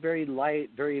times it's very light,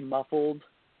 very muffled.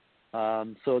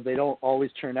 So they don't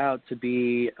always turn out to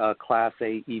be a Class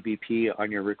A EVP on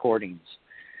your recordings.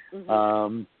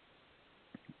 Mm-hmm.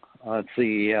 let's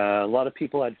see, a lot of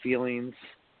people had feelings.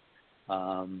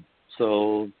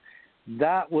 So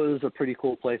that was a pretty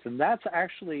cool place. And that's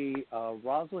actually,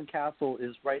 Roslyn Castle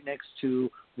is right next to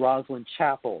Roslyn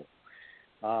Chapel.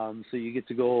 So you get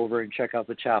to go over and check out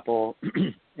the chapel.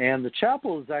 And the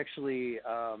chapel is actually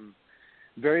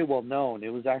very well known.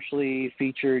 It was actually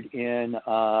featured in,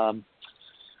 what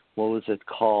was it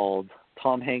called?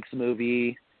 Tom Hanks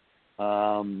movie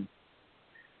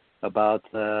about,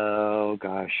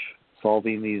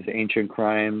 solving these ancient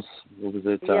crimes. What was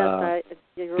it? Yes,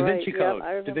 you're Da right. Vinci Code. Yep,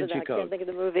 I remember Da Vinci that. Code. I can't think of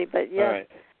the movie, but yes. All right.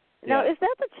 Now, Yeah. is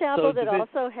that the chapel So that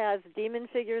also has demon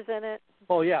figures in it?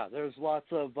 Oh, yeah. There's lots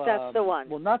of... That's the one.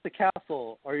 Well, not the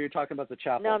castle. Or you're talking about the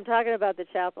chapel? No, I'm talking about the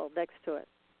chapel next to it.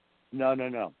 No.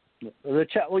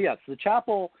 Well, yes. The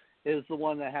chapel is the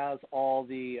one that has all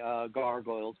the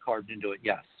gargoyles carved into it,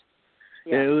 yes.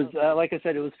 Yeah. It was, like I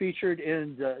said, it was featured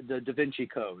in the Da Vinci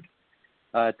Code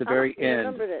at the very you end.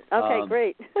 Remembered it. Okay,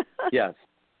 great. Yes.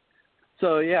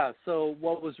 So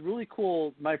what was really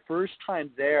cool, my first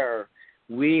time there,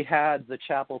 we had the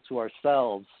chapel to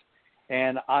ourselves,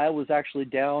 and I was actually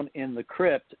down in the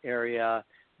crypt area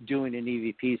doing an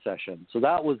EVP session. So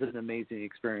that was an amazing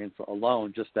experience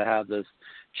alone, just to have this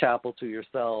chapel to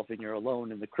yourself, and you're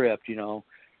alone in the crypt,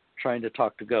 trying to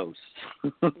talk to ghosts.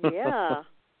 Yeah.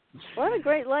 What a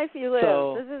great life you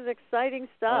live. This is exciting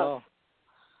stuff.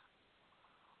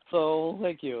 So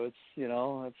thank you. It's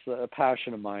it's a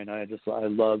passion of mine. I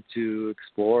love to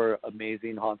explore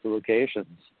amazing haunted locations.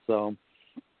 So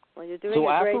well, you're doing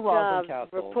a great job Castle,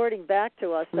 reporting back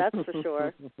to us. That's for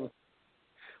sure.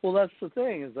 Well, that's the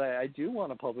thing is I do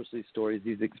want to publish these stories,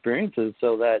 these experiences,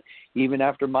 so that even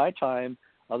after my time,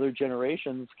 other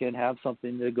generations can have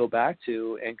something to go back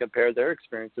to and compare their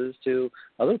experiences to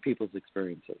other people's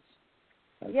experiences.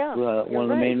 That's one of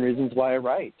the main reasons why I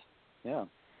write. Yeah.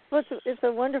 Well, it's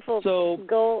a wonderful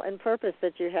goal and purpose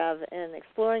that you have in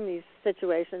exploring these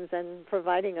situations and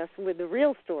providing us with the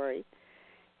real story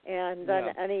and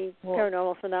any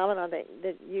paranormal phenomenon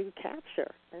that you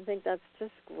capture. I think that's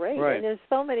just great. Right. And there's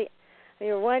so many.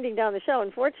 You're winding down the show,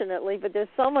 unfortunately, but there's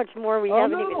so much more we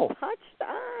haven't even touched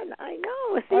on. I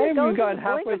know. I haven't gotten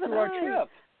halfway through our trip.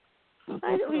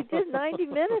 We did 90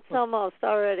 minutes almost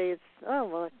already.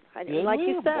 Like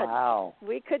you said,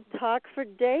 we could talk for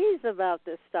days about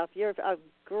this stuff. You're a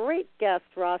great guest,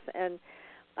 Ross, and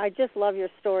I just love your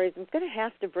stories. I'm going to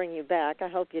have to bring you back. I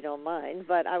hope you don't mind,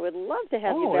 but I would love to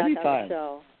have you back on the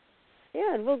show.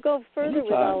 Yeah, and we'll go further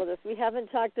with all of this. We haven't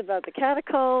talked about the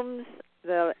catacombs,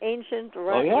 the ancient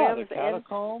the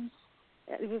catacombs.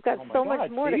 We've got so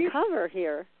much more to cover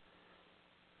here.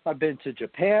 I've been to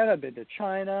Japan. I've been to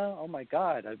China. Oh, my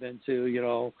God. I've been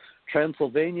to,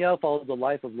 Transylvania, followed the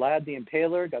life of Vlad the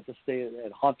Impaler, got to stay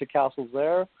at haunted castles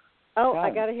there. Oh, I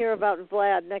got to hear about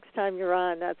Vlad next time you're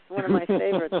on. That's one of my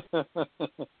favorites.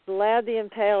 Vlad the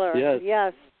Impaler.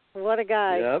 Yes. What a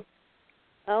guy. Yep.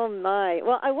 Oh, my.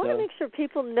 Well, I want to make sure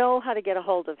people know how to get a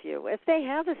hold of you. If they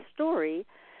have a story,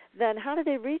 then how do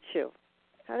they reach you?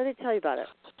 How do they tell you about it?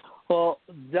 Well,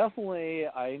 definitely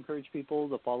I encourage people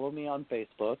to follow me on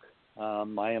Facebook.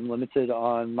 I am limited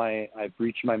on I've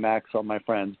reached my max on my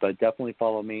friends, but definitely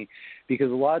follow me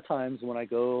because a lot of times when I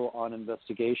go on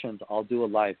investigations, I'll do a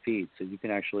live feed. So you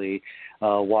can actually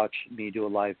watch me do a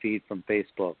live feed from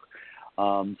Facebook.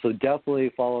 So definitely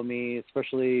follow me,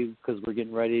 especially because we're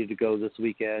getting ready to go this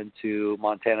weekend to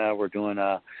Montana. We're doing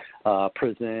a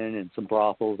prison and some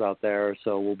brothels out there.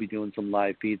 So we'll be doing some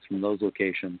live feeds from those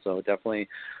locations. So definitely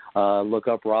look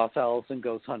up Ross Allison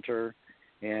Ghost Hunter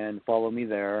and follow me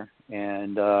there.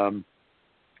 And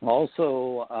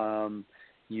also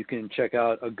you can check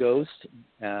out a ghost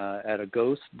at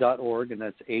aghost.org, and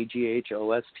that's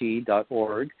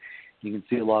AGHOST.org. You can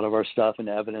see a lot of our stuff and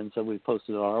evidence that we've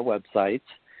posted on our website.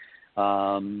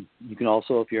 You can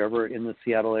also, if you're ever in the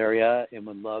Seattle area and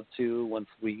would love to, once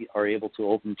we are able to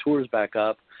open tours back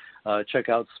up, check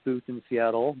out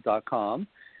spookedinseattle.com.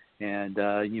 And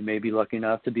you may be lucky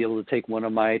enough to be able to take one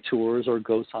of my tours or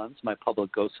ghost hunts, my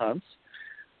public ghost hunts.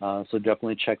 So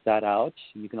definitely check that out.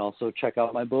 You can also check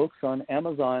out my books on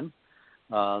Amazon.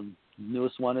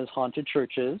 Newest one is Haunted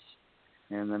Churches.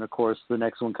 And then, of course, the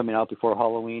next one coming out before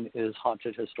Halloween is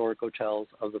Haunted Historic Hotels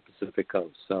of the Pacific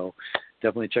Coast. So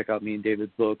definitely check out me and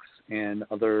David's books and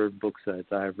other books that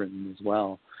I've written as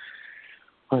well.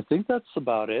 I think that's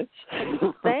about it.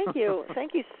 Thank you.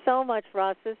 Thank you so much,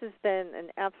 Ross. This has been an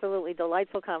absolutely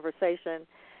delightful conversation,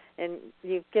 and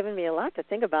you've given me a lot to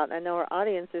think about. I know our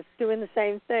audience is doing the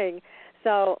same thing.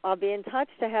 So I'll be in touch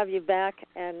to have you back.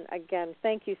 And, again,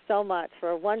 thank you so much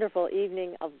for a wonderful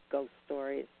evening of ghost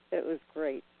stories. It was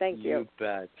great. Thank you. You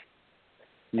bet.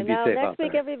 And now next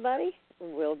week, everybody,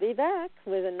 we'll be back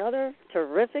with another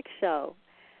terrific show.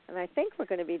 And I think we're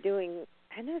going to be doing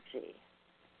energy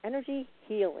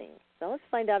healing. So let's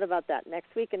find out about that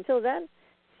next week. Until then,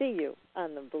 see you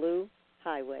on the Blue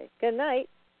Highway. Good night.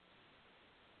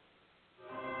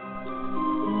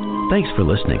 Thanks for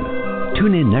listening.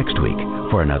 Tune in next week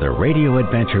for another radio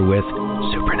adventure with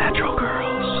Supernatural Girls.